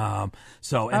 Okay.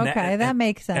 That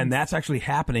makes sense. And that's actually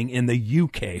happening in the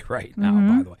UK right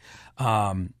now, by the way.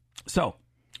 So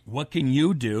what can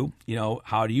you do?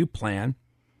 How do you plan?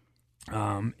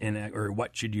 Or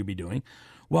what should you be doing?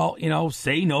 Well,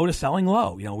 say no to selling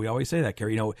low. We always say that,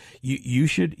 Carrie. You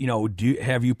should,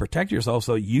 have you protect yourself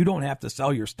so you don't have to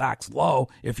sell your stocks low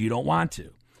if you don't want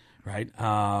to, right?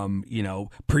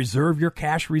 Preserve your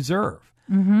cash reserve.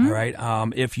 All right.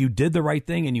 If you did the right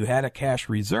thing and you had a cash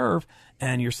reserve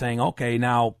and you're saying, okay,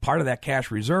 now part of that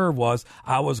cash reserve was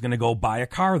I was going to go buy a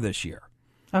car this year.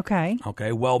 Okay.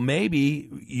 Well, maybe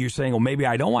you're saying, well, maybe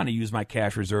I don't want to use my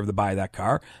cash reserve to buy that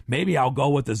car. Maybe I'll go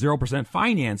with the 0%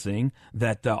 financing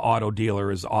that the auto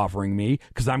dealer is offering me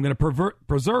because I'm going to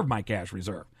preserve my cash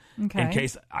reserve in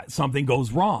case something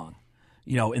goes wrong.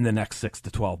 in the next 6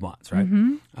 to 12 months, right?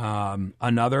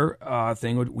 Another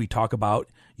thing we talk about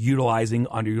utilizing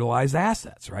underutilized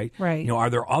assets, right? Right.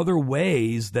 Are there other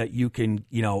ways that you can,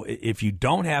 if you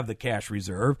don't have the cash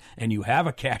reserve and you have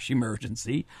a cash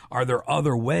emergency, are there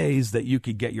other ways that you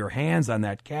could get your hands on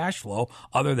that cash flow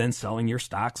other than selling your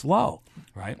stocks low,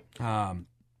 right?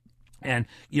 And,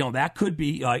 that could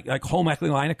be like home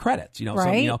equity line of credits.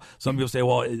 Right. Some people say,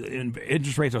 well,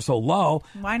 interest rates are so low.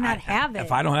 Why not have it?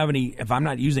 If I'm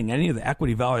not using any of the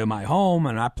equity value of my home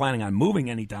and not planning on moving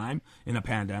anytime in a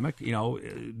pandemic,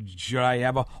 should I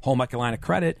have a home equity line of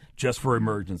credit just for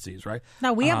emergencies, right?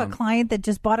 No, we have a client that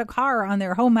just bought a car on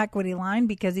their home equity line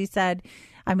because he said,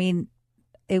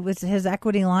 it was his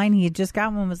equity line. He had just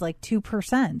got one was like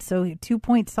 2%. So 2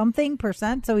 point something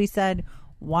percent. So he said,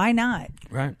 why not?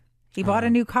 Right. He bought a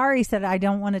new car. He said, I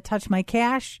don't want to touch my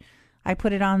cash. I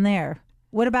put it on there.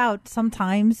 What about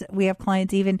sometimes we have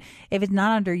clients, even if it's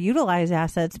not underutilized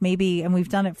assets, maybe, and we've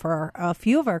done it for a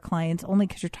few of our clients, only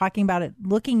because you're talking about it,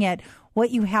 looking at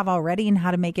what you have already and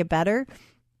how to make it better.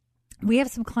 We have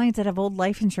some clients that have old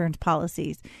life insurance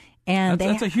policies. And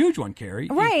that's a huge one, Carrie.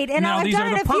 Right. And I've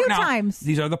done it a few times.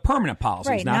 These are the permanent policies,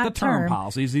 right, not the term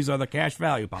policies. These are the cash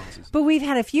value policies. But we've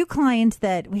had a few clients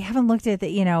that we haven't looked at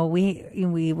that,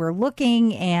 we were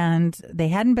looking and they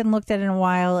hadn't been looked at in a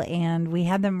while, and we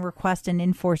had them request an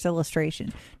in-force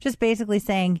illustration. Just basically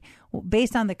saying,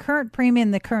 based on the current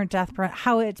premium, the current death,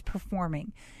 how it's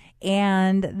performing.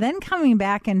 And then coming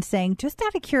back and saying, just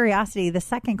out of curiosity, the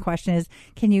second question is,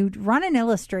 can you run an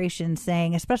illustration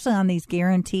saying, especially on these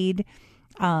guaranteed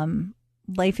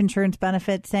life insurance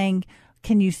benefits, saying,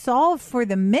 can you solve for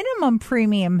the minimum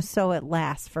premium so it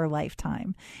lasts for a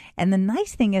lifetime? And the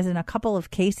nice thing is, in a couple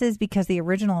of cases, because the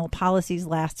original policies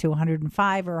last to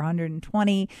 105 or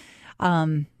 120,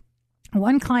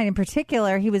 one client in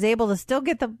particular, he was able to still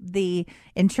get the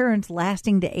insurance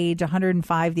lasting to age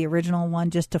 105. The original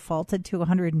one just defaulted to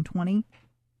 120.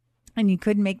 And you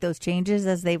couldn't make those changes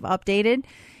as they've updated.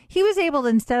 He was able to,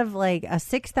 instead of like a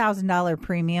 $6,000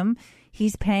 premium,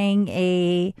 he's paying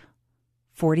a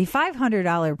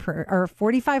 $4,500 or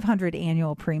 $4,500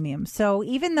 annual premium. So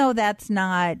even though that's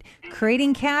not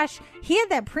creating cash, he had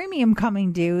that premium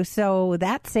coming due. So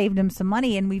that saved him some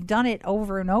money. And we've done it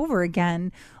over and over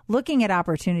again, looking at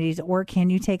opportunities. Or can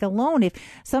you take a loan? If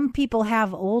some people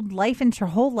have old life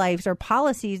insurance, whole lives or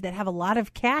policies that have a lot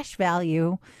of cash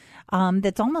value,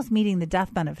 that's almost meeting the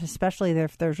death benefit, especially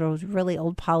if there's those really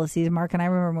old policies. Mark and I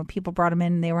remember when people brought them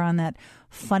in, they were on that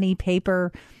funny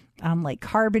paper, like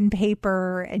carbon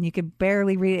paper, and you could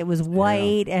barely read it. It was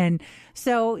white. Yeah. And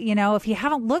so, if you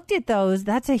haven't looked at those,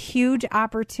 that's a huge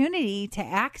opportunity to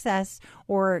access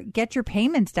or get your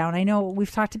payments down. I know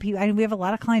we've talked to people, we have a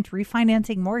lot of clients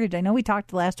refinancing mortgage. I know we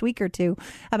talked last week or two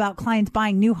about clients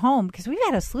buying new homes, because we've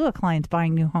had a slew of clients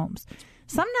buying new homes.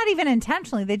 Some not even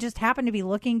intentionally. They just happen to be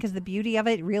looking, because the beauty of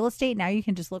it, real estate, now you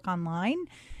can just look online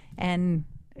and,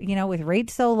 with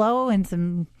rates so low and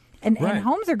some... And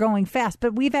homes are going fast,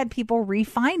 but we've had people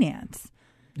refinance.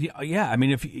 Yeah. I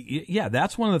mean,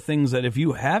 that's one of the things that if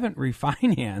you haven't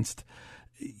refinanced,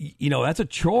 that's a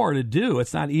chore to do.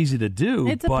 It's not easy to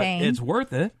do, but it's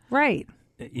worth it. Right.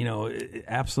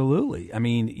 Absolutely. I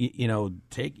mean,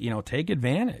 take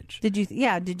advantage. Did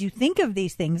you think of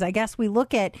these things? I guess we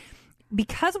look at,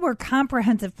 because we're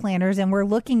comprehensive planners and we're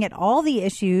looking at all the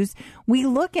issues, we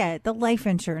look at the life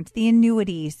insurance, the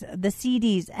annuities, the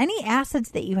CDs, any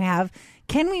assets that you have.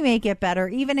 Can we make it better?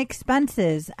 Even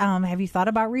expenses. Have you thought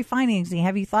about refinancing?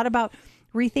 Have you thought about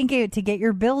rethinking it to get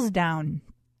your bills down?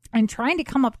 And trying to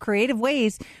come up creative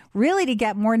ways really to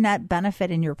get more net benefit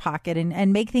in your pocket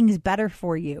and make things better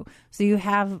for you. So you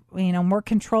have, more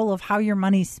control of how your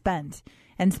money's spent.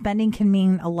 And spending can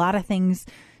mean a lot of things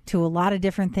to a lot of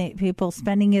different people.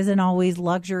 Spending isn't always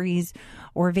luxuries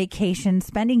or vacations.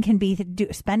 Spending can be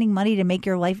spending money to make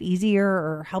your life easier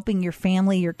or helping your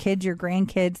family, your kids, your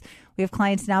grandkids. We have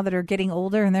clients now that are getting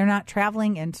older and they're not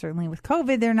traveling, and certainly with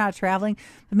COVID, they're not traveling,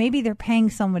 but maybe they're paying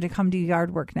someone to come do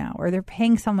yard work now, or they're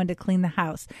paying someone to clean the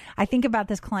house. I think about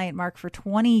this client, Mark, for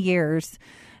 20 years,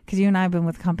 because you and I have been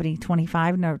with the company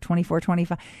 24,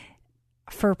 25,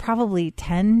 for probably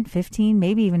 10, 15,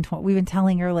 maybe even 20. We've been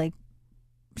telling her, like,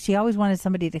 she always wanted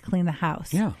somebody to clean the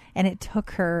house. Yeah. And it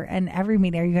took her, and every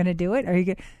meeting, are you going to do it? Are you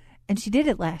going? And she did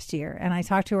it last year. And I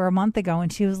talked to her a month ago,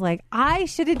 and she was like, I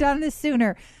should have done this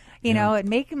sooner. You know, it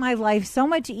making my life so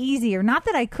much easier. Not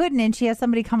that I couldn't. And she has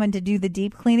somebody come in to do the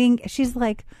deep cleaning. She's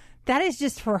like, that is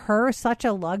just for her such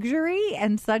a luxury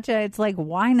and such a, it's like,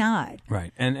 why not?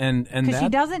 Right. And because she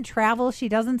doesn't travel. She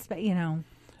doesn't,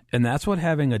 And that's what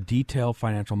having a detailed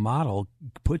financial model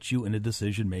puts you in a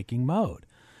decision-making mode.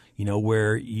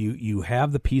 where you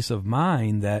have the peace of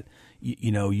mind that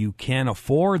you can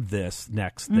afford this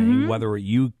next thing, whether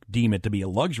you deem it to be a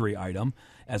luxury item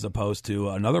as opposed to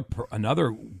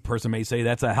another person may say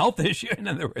that's a health issue. In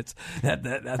other words,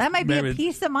 that might be a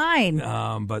peace of mind.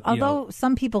 But although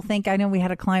some people think, I know we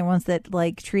had a client once that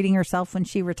like treating herself when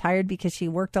she retired because she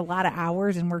worked a lot of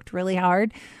hours and worked really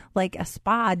hard, like a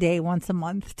spa day once a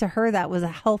month. To her, that was a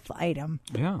health item,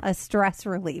 a stress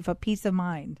relief, a peace of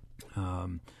mind.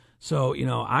 So,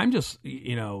 I'm just,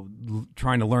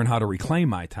 trying to learn how to reclaim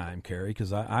my time, Carrie,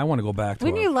 because I want to go back to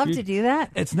Wouldn't you love to do that?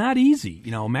 It's not easy.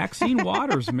 Maxine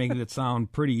Waters made it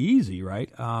sound pretty easy,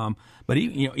 right? But,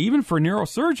 even for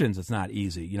neurosurgeons, it's not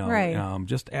easy, right.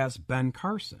 Just ask Ben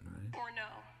Carson, right? Or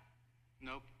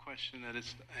no? No question that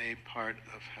it's a part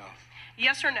of health.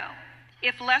 Yes or no?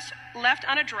 If left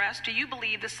unaddressed, do you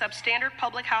believe the substandard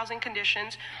public housing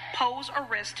conditions pose a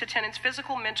risk to tenants'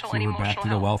 physical, mental, and emotional health? Back to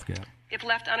the wealth gap. If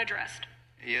left unaddressed.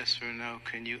 Yes or no?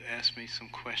 Can you ask me some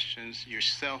questions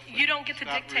yourself? You don't get to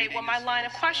dictate what my line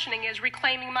of questioning is.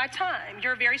 Reclaiming my time.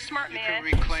 You're a very smart man,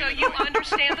 so you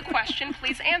understand the question.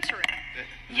 Please answer it.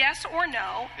 Yes or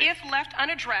no? If left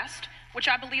unaddressed, which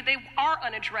I believe they are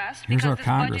unaddressed because this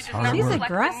budget does not reflect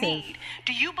the need.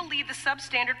 Do you believe the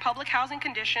substandard public housing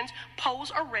conditions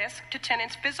pose a risk to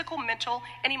tenants' physical, mental,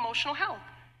 and emotional health?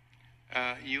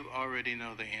 You already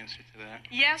know the answer to that.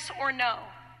 Yes or no?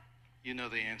 You know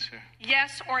the answer.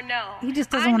 Yes or no? He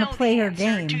just doesn't want to play her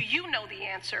game. Do you know the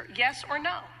answer? Yes or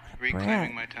no?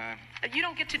 Reclaiming my time. You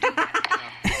don't get to do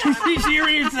that. Did you hear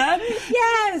what you said?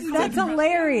 Yes, that's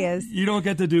hilarious. You don't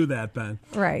get to do that, Ben.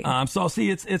 Right. So,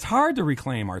 see, it's hard to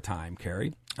reclaim our time,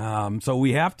 Carrie. So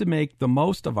we have to make the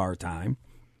most of our time.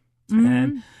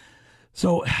 And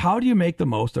so how do you make the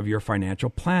most of your financial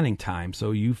planning time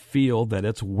so you feel that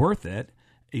it's worth it,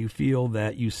 you feel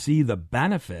that you see the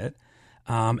benefit,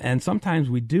 and sometimes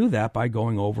we do that by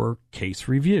going over case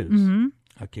reviews,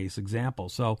 a case example.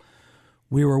 So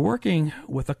we were working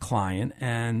with a client,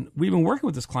 and we've been working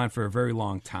with this client for a very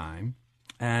long time.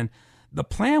 And the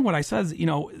plan, what I said is,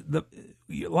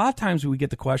 a lot of times we get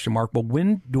the question, Mark, well,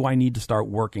 when do I need to start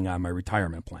working on my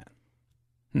retirement plan?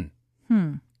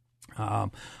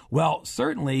 Well,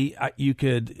 certainly you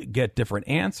could get different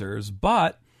answers,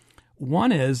 but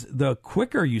one is the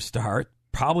quicker you start,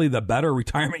 probably the better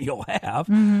retirement you'll have.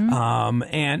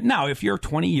 And now, if you're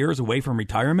 20 years away from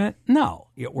retirement, no,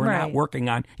 we're not working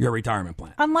on your retirement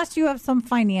plan. Unless you have some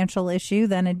financial issue,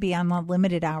 then it'd be on a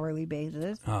limited hourly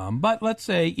basis. But let's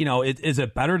say, is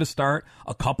it better to start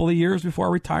a couple of years before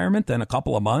retirement than a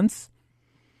couple of months?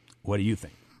 What do you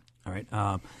think? All right.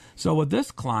 So with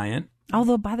this client,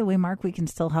 although, by the way, Mark, we can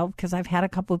still help because I've had a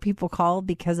couple of people call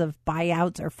because of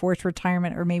buyouts or forced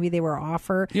retirement, or maybe they were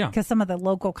offered because some of the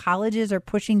local colleges are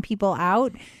pushing people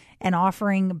out and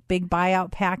offering big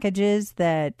buyout packages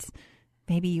that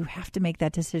maybe you have to make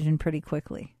that decision pretty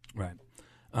quickly. Right.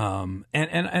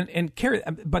 And Carrie,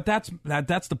 but that's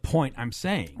the point I'm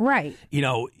saying. Right.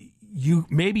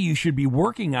 Maybe you should be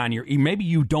working on maybe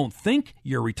you don't think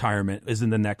your retirement is in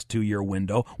the next 2-year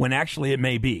window when actually it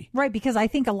may be. Right, because I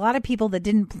think a lot of people that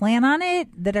didn't plan on it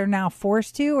that are now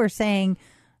forced to are saying,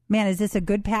 man, is this a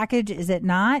good package? Is it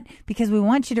not? Because we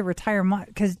want you to retire,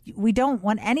 because we don't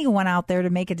want anyone out there to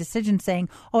make a decision saying,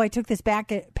 oh, I took this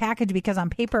package because on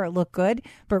paper it looked good,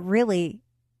 but really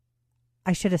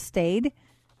I should have stayed.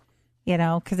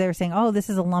 Because they were saying, oh, this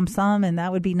is a lump sum and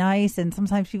that would be nice. And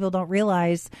sometimes people don't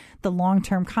realize the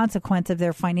long-term consequence of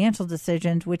their financial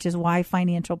decisions, which is why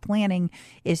financial planning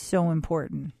is so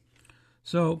important.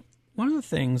 So one of the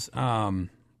things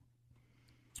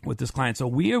with this client, so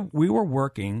we were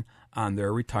working on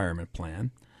their retirement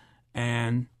plan,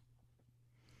 and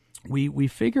we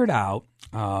figured out,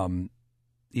 when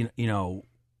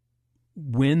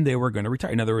they were going to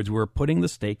retire. In other words, we were putting the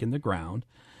stake in the ground.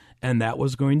 And that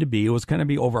was going to be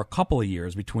over a couple of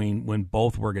years between when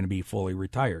both were going to be fully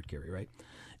retired, Carrie, right?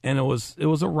 And it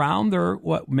was around their,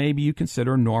 what maybe you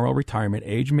consider normal retirement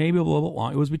age, maybe a little bit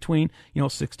long. It was between,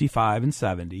 65 and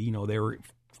 70. They were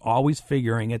always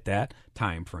figuring at that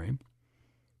time frame.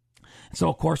 So,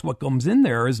 of course, what comes in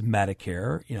there is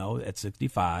Medicare, at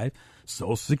 65,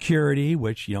 Social Security,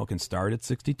 which, can start at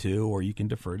 62 or you can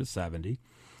defer to 70.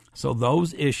 So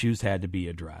those issues had to be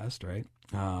addressed, right?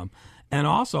 And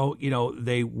also,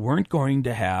 they weren't going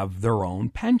to have their own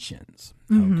pensions.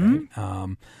 Okay.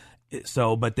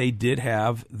 But they did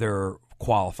have their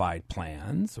qualified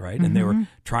plans, right? And they were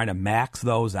trying to max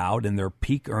those out in their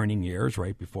peak earning years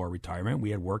right before retirement.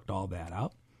 We had worked all that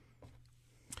out.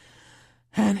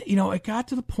 And, it got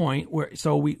to the point where,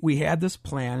 so we had this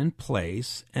plan in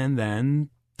place, and then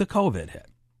the COVID hit.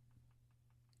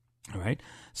 All right.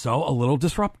 So a little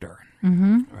disruptor.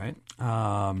 Mm-hmm. Right.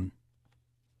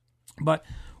 But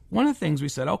one of the things we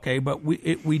said, okay, but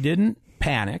we didn't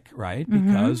panic, right?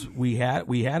 Because we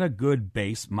had a good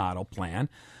base model plan.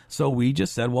 So we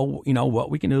just said, well, what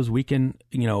we can do is we can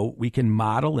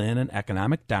model in an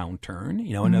economic downturn.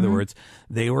 In other words,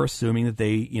 they were assuming that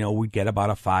they, would get about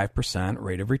a 5%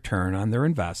 rate of return on their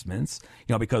investments,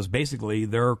 because basically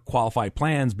their qualified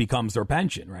plans becomes their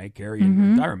pension, right, Carrie,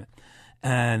 in retirement.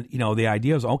 And, the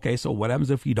idea is, okay, so what happens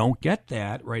if you don't get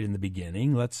that right in the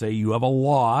beginning? Let's say you have a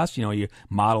loss, you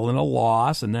model in a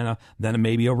loss and then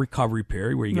maybe a recovery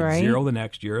period where you get 0 the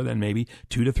next year, then maybe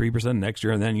 2 to 3% next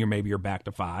year, and then you're back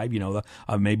to 5,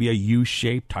 maybe a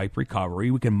U-shaped type recovery.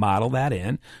 We can model that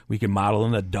in. We can model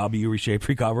in a W-shaped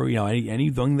recovery,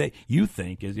 anything that you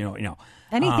think is,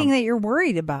 anything that you're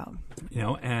worried about.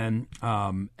 And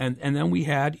then we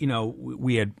had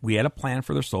a plan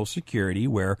for their Social Security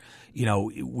where,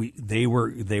 they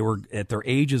were at their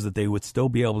ages that they would still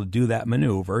be able to do that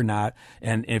maneuver.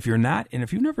 And if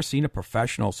you've never seen a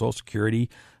professional Social Security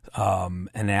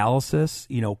analysis,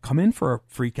 come in for a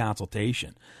free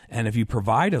consultation. And if you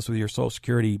provide us with your Social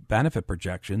Security benefit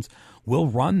projections, we'll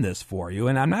run this for you.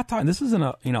 And I'm not talking, this is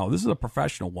a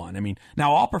professional one. I mean,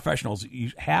 now all professionals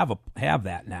have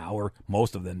that now, or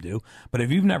most of them do. But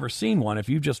if you've never seen one, if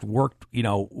you've just worked,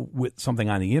 with something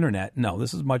on the internet, no,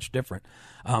 this is much different.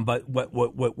 But what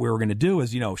we were going to do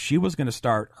is, she was going to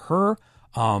start her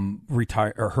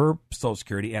her Social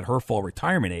Security at her full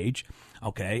retirement age.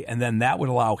 Okay. And then that would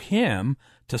allow him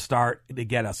to start to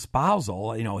get a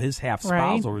spousal, his half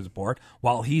spousal report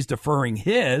while he's deferring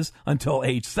his until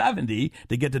age 70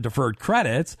 to get the deferred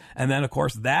credits. And then, of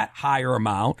course, that higher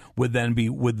amount would then be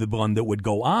with the one that would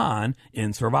go on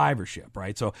in survivorship,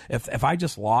 right? So if I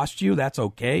just lost you, that's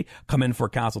okay. Come in for a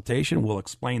consultation. We'll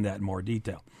explain that in more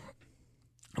detail.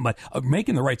 But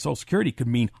making the right Social Security could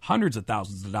mean hundreds of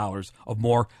thousands of dollars of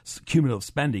more cumulative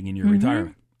spending in your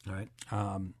retirement. All right.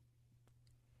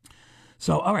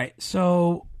 All right.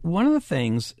 So one of the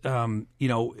things, the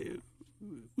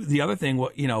other thing,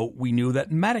 we knew that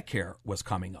Medicare was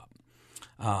coming up.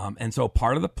 And so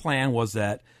part of the plan was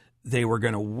that they were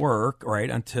going to work, right,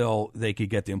 until they could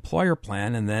get the employer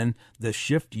plan. And then the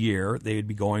shift year, they would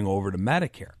be going over to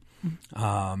Medicare.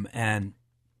 And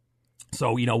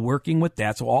so, working with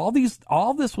that. So all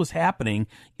this was happening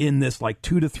in this like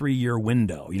 2 to 3 year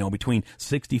window, between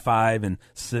 65 and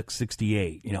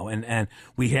 68, and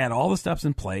we had all the steps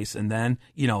in place, and then,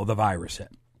 the virus hit.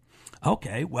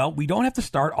 Okay, well, we don't have to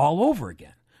start all over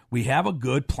again. We have a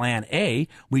good plan A.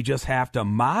 We just have to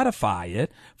modify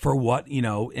it for what,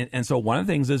 and so one of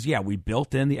the things is, we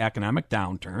built in the economic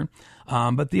downturn.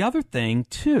 But the other thing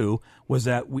too was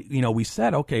that we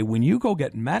said, okay, when you go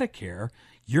get Medicare,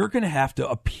 you're going to have to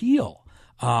appeal,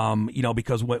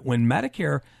 because when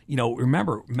Medicare,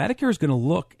 remember, Medicare is going to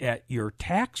look at your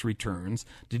tax returns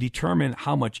to determine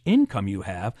how much income you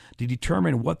have, to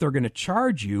determine what they're going to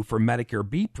charge you for Medicare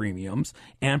B premiums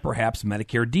and perhaps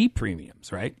Medicare D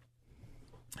premiums, right?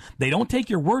 They don't take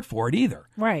your word for it either.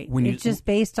 Right. It's just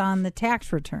based on the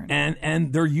tax return.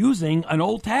 And they're using an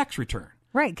old tax return.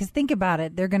 Right, because think about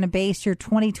it. They're going to base your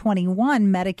 2021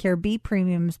 Medicare B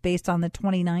premiums based on the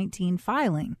 2019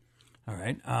 filing. All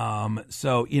right.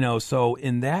 So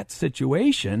in that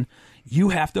situation, you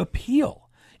have to appeal.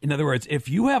 In other words, if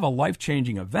you have a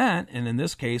life-changing event, and in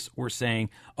this case, we're saying,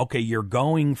 okay, you're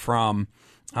going from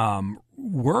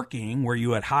working where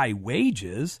you had high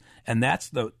wages, and that's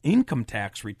the income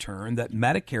tax return that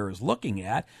Medicare is looking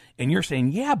at, and you're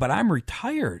saying, yeah, but I'm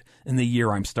retired in the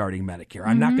year I'm starting Medicare.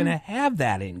 I'm not going to have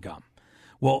that income.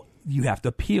 Well, you have to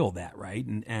appeal that, right?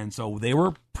 And so they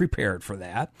were prepared for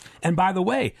that. And by the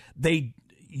way,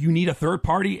 you need a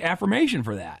third-party affirmation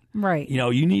for that. Right.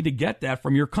 You need to get that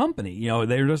from your company.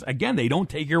 They're just, again, they don't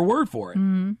take your word for it.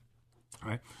 All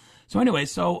right. So anyway,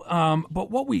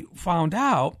 but what we found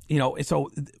out,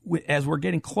 as we're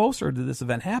getting closer to this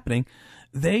event happening,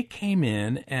 they came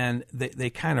in and they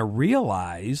kind of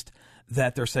realized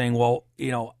that they're saying, well,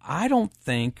 I don't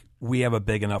think we have a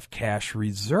big enough cash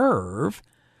reserve,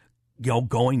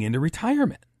 going into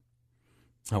retirement.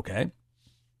 Okay.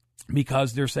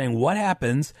 Because they're saying what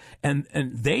happens, and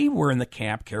they were in the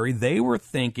camp, Carrie, they were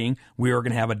thinking we were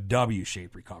going to have a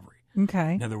W-shaped recovery.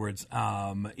 Okay. In other words,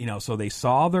 so they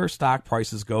saw their stock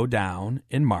prices go down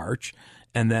in March,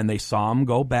 and then they saw them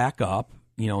go back up,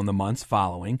 in the months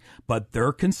following. But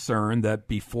they're concerned that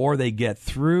before they get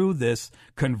through this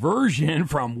conversion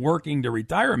from working to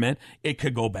retirement, it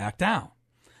could go back down.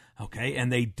 Okay.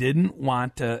 And they didn't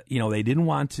want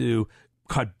to,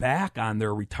 cut back on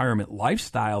their retirement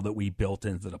lifestyle that we built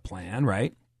into the plan,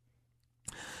 right?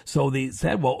 So they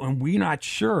said, well, and we're not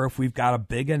sure if we've got a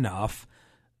big enough,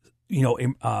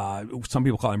 some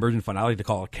people call it emergency fund. I like to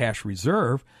call it a cash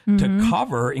reserve to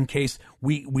cover in case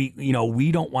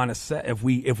we don't want to set, if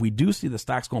we do see the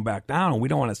stocks going back down and we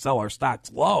don't want to sell our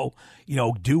stocks low,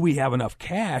 do we have enough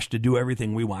cash to do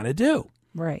everything we want to do?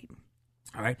 Right.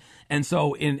 All right. And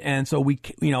so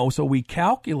we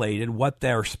calculated what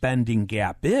their spending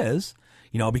gap is,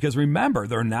 because remember,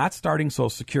 they're not starting Social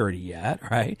Security yet,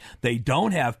 right? They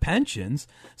don't have pensions.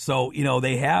 So,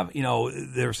 they have,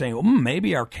 they're saying,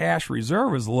 maybe our cash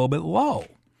reserve is a little bit low.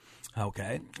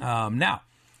 Okay. Now,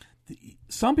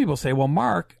 some people say, well,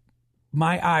 Mark,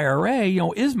 my IRA,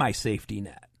 is my safety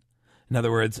net. In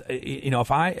other words,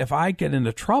 if I get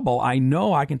into trouble, I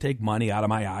know I can take money out of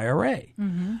my IRA.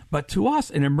 Mm-hmm. But to us,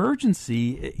 an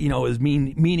emergency, is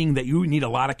meaning that you need a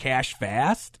lot of cash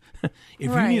fast.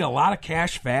 If you need a lot of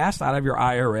cash fast out of your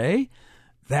IRA,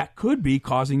 that could be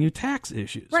causing you tax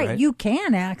issues. Right. You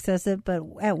can access it, but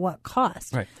at what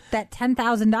cost? Right. That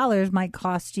 $10,000 might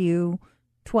cost you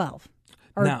 $12,000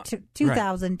 or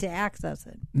 $2,000 to access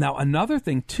it. Now, another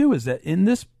thing too is that in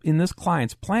this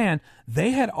client's plan,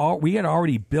 we had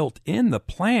already built in the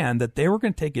plan that they were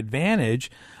going to take advantage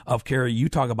of. Carrie, you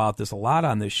talk about this a lot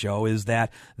on this show, is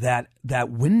that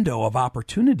window of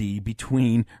opportunity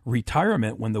between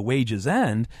retirement when the wages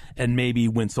end and maybe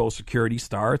when Social Security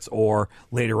starts, or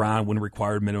later on when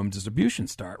required minimum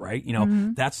distributions start, right?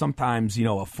 That's sometimes,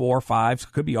 a 4 or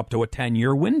 5, could be up to a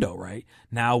 10-year window, right?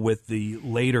 Now with the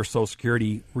later Social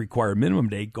Security required minimum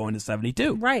date going to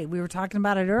 72. Right. We were talking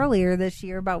about it earlier this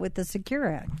year about with the Secure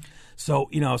Act. So,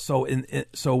 we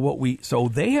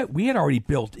had already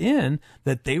built in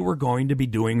that they were going to be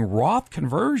doing Roth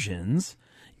conversions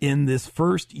in this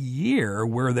first year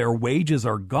where their wages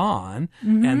are gone,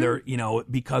 and they're,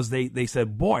 because they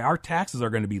said, boy, our taxes are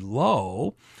going to be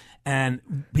low.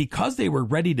 And because they were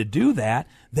ready to do that,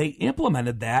 they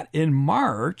implemented that in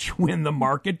March when the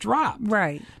market dropped.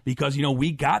 Right. Because,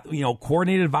 we got,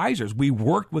 coordinated advisors. We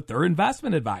worked with their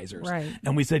investment advisors. Right.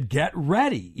 And we said, get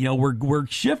ready. We're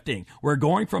shifting. We're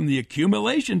going from the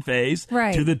accumulation phase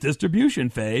to the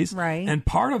distribution phase. Right. And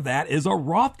part of that is a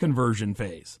Roth conversion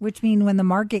phase. Which means when the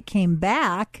market came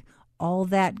back, all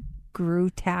that grew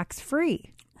tax-free.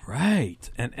 Right.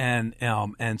 And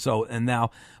now,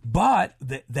 but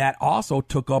that also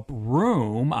took up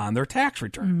room on their tax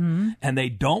return, and they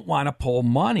don't want to pull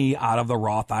money out of the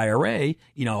Roth IRA,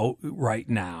 right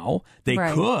now. They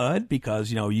could,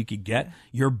 because, you could get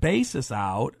your basis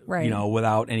out,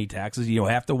 without any taxes. You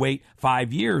have to wait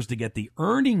 5 years to get the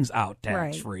earnings out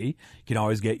tax free. You can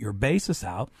always get your basis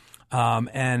out.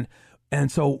 And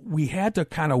so we had to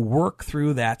kind of work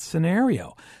through that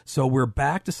scenario. So we're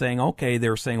back to saying, okay,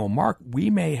 they're saying, well, Mark, we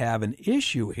may have an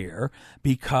issue here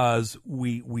because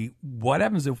what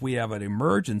happens if we have an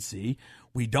emergency?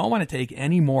 We don't want to take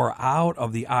any more out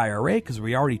of the IRA because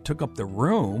we already took up the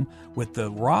room with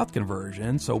the Roth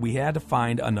conversion. So we had to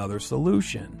find another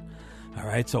solution. All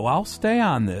right. So I'll stay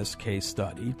on this case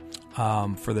study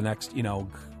for the next,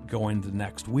 going to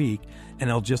next week. And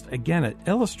it'll just, again, it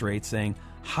illustrates saying,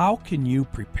 how can you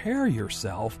prepare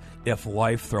yourself if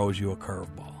life throws you a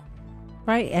curveball?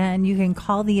 Right, and you can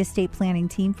call the estate planning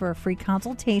team for a free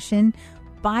consultation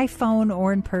by phone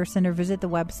or in person, or visit the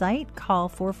website, call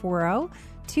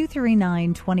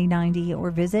 440-239-2090, or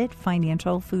visit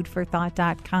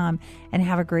financialfoodforthought.com, and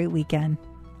have a great weekend.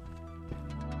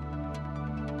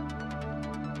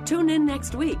 Tune in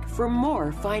next week for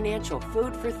more financial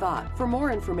food for thought. For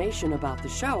more information about the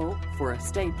show, for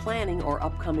estate planning or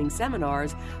upcoming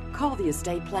seminars, call the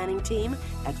estate planning team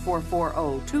at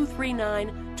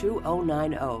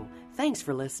 440-239-2090. Thanks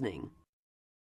for listening.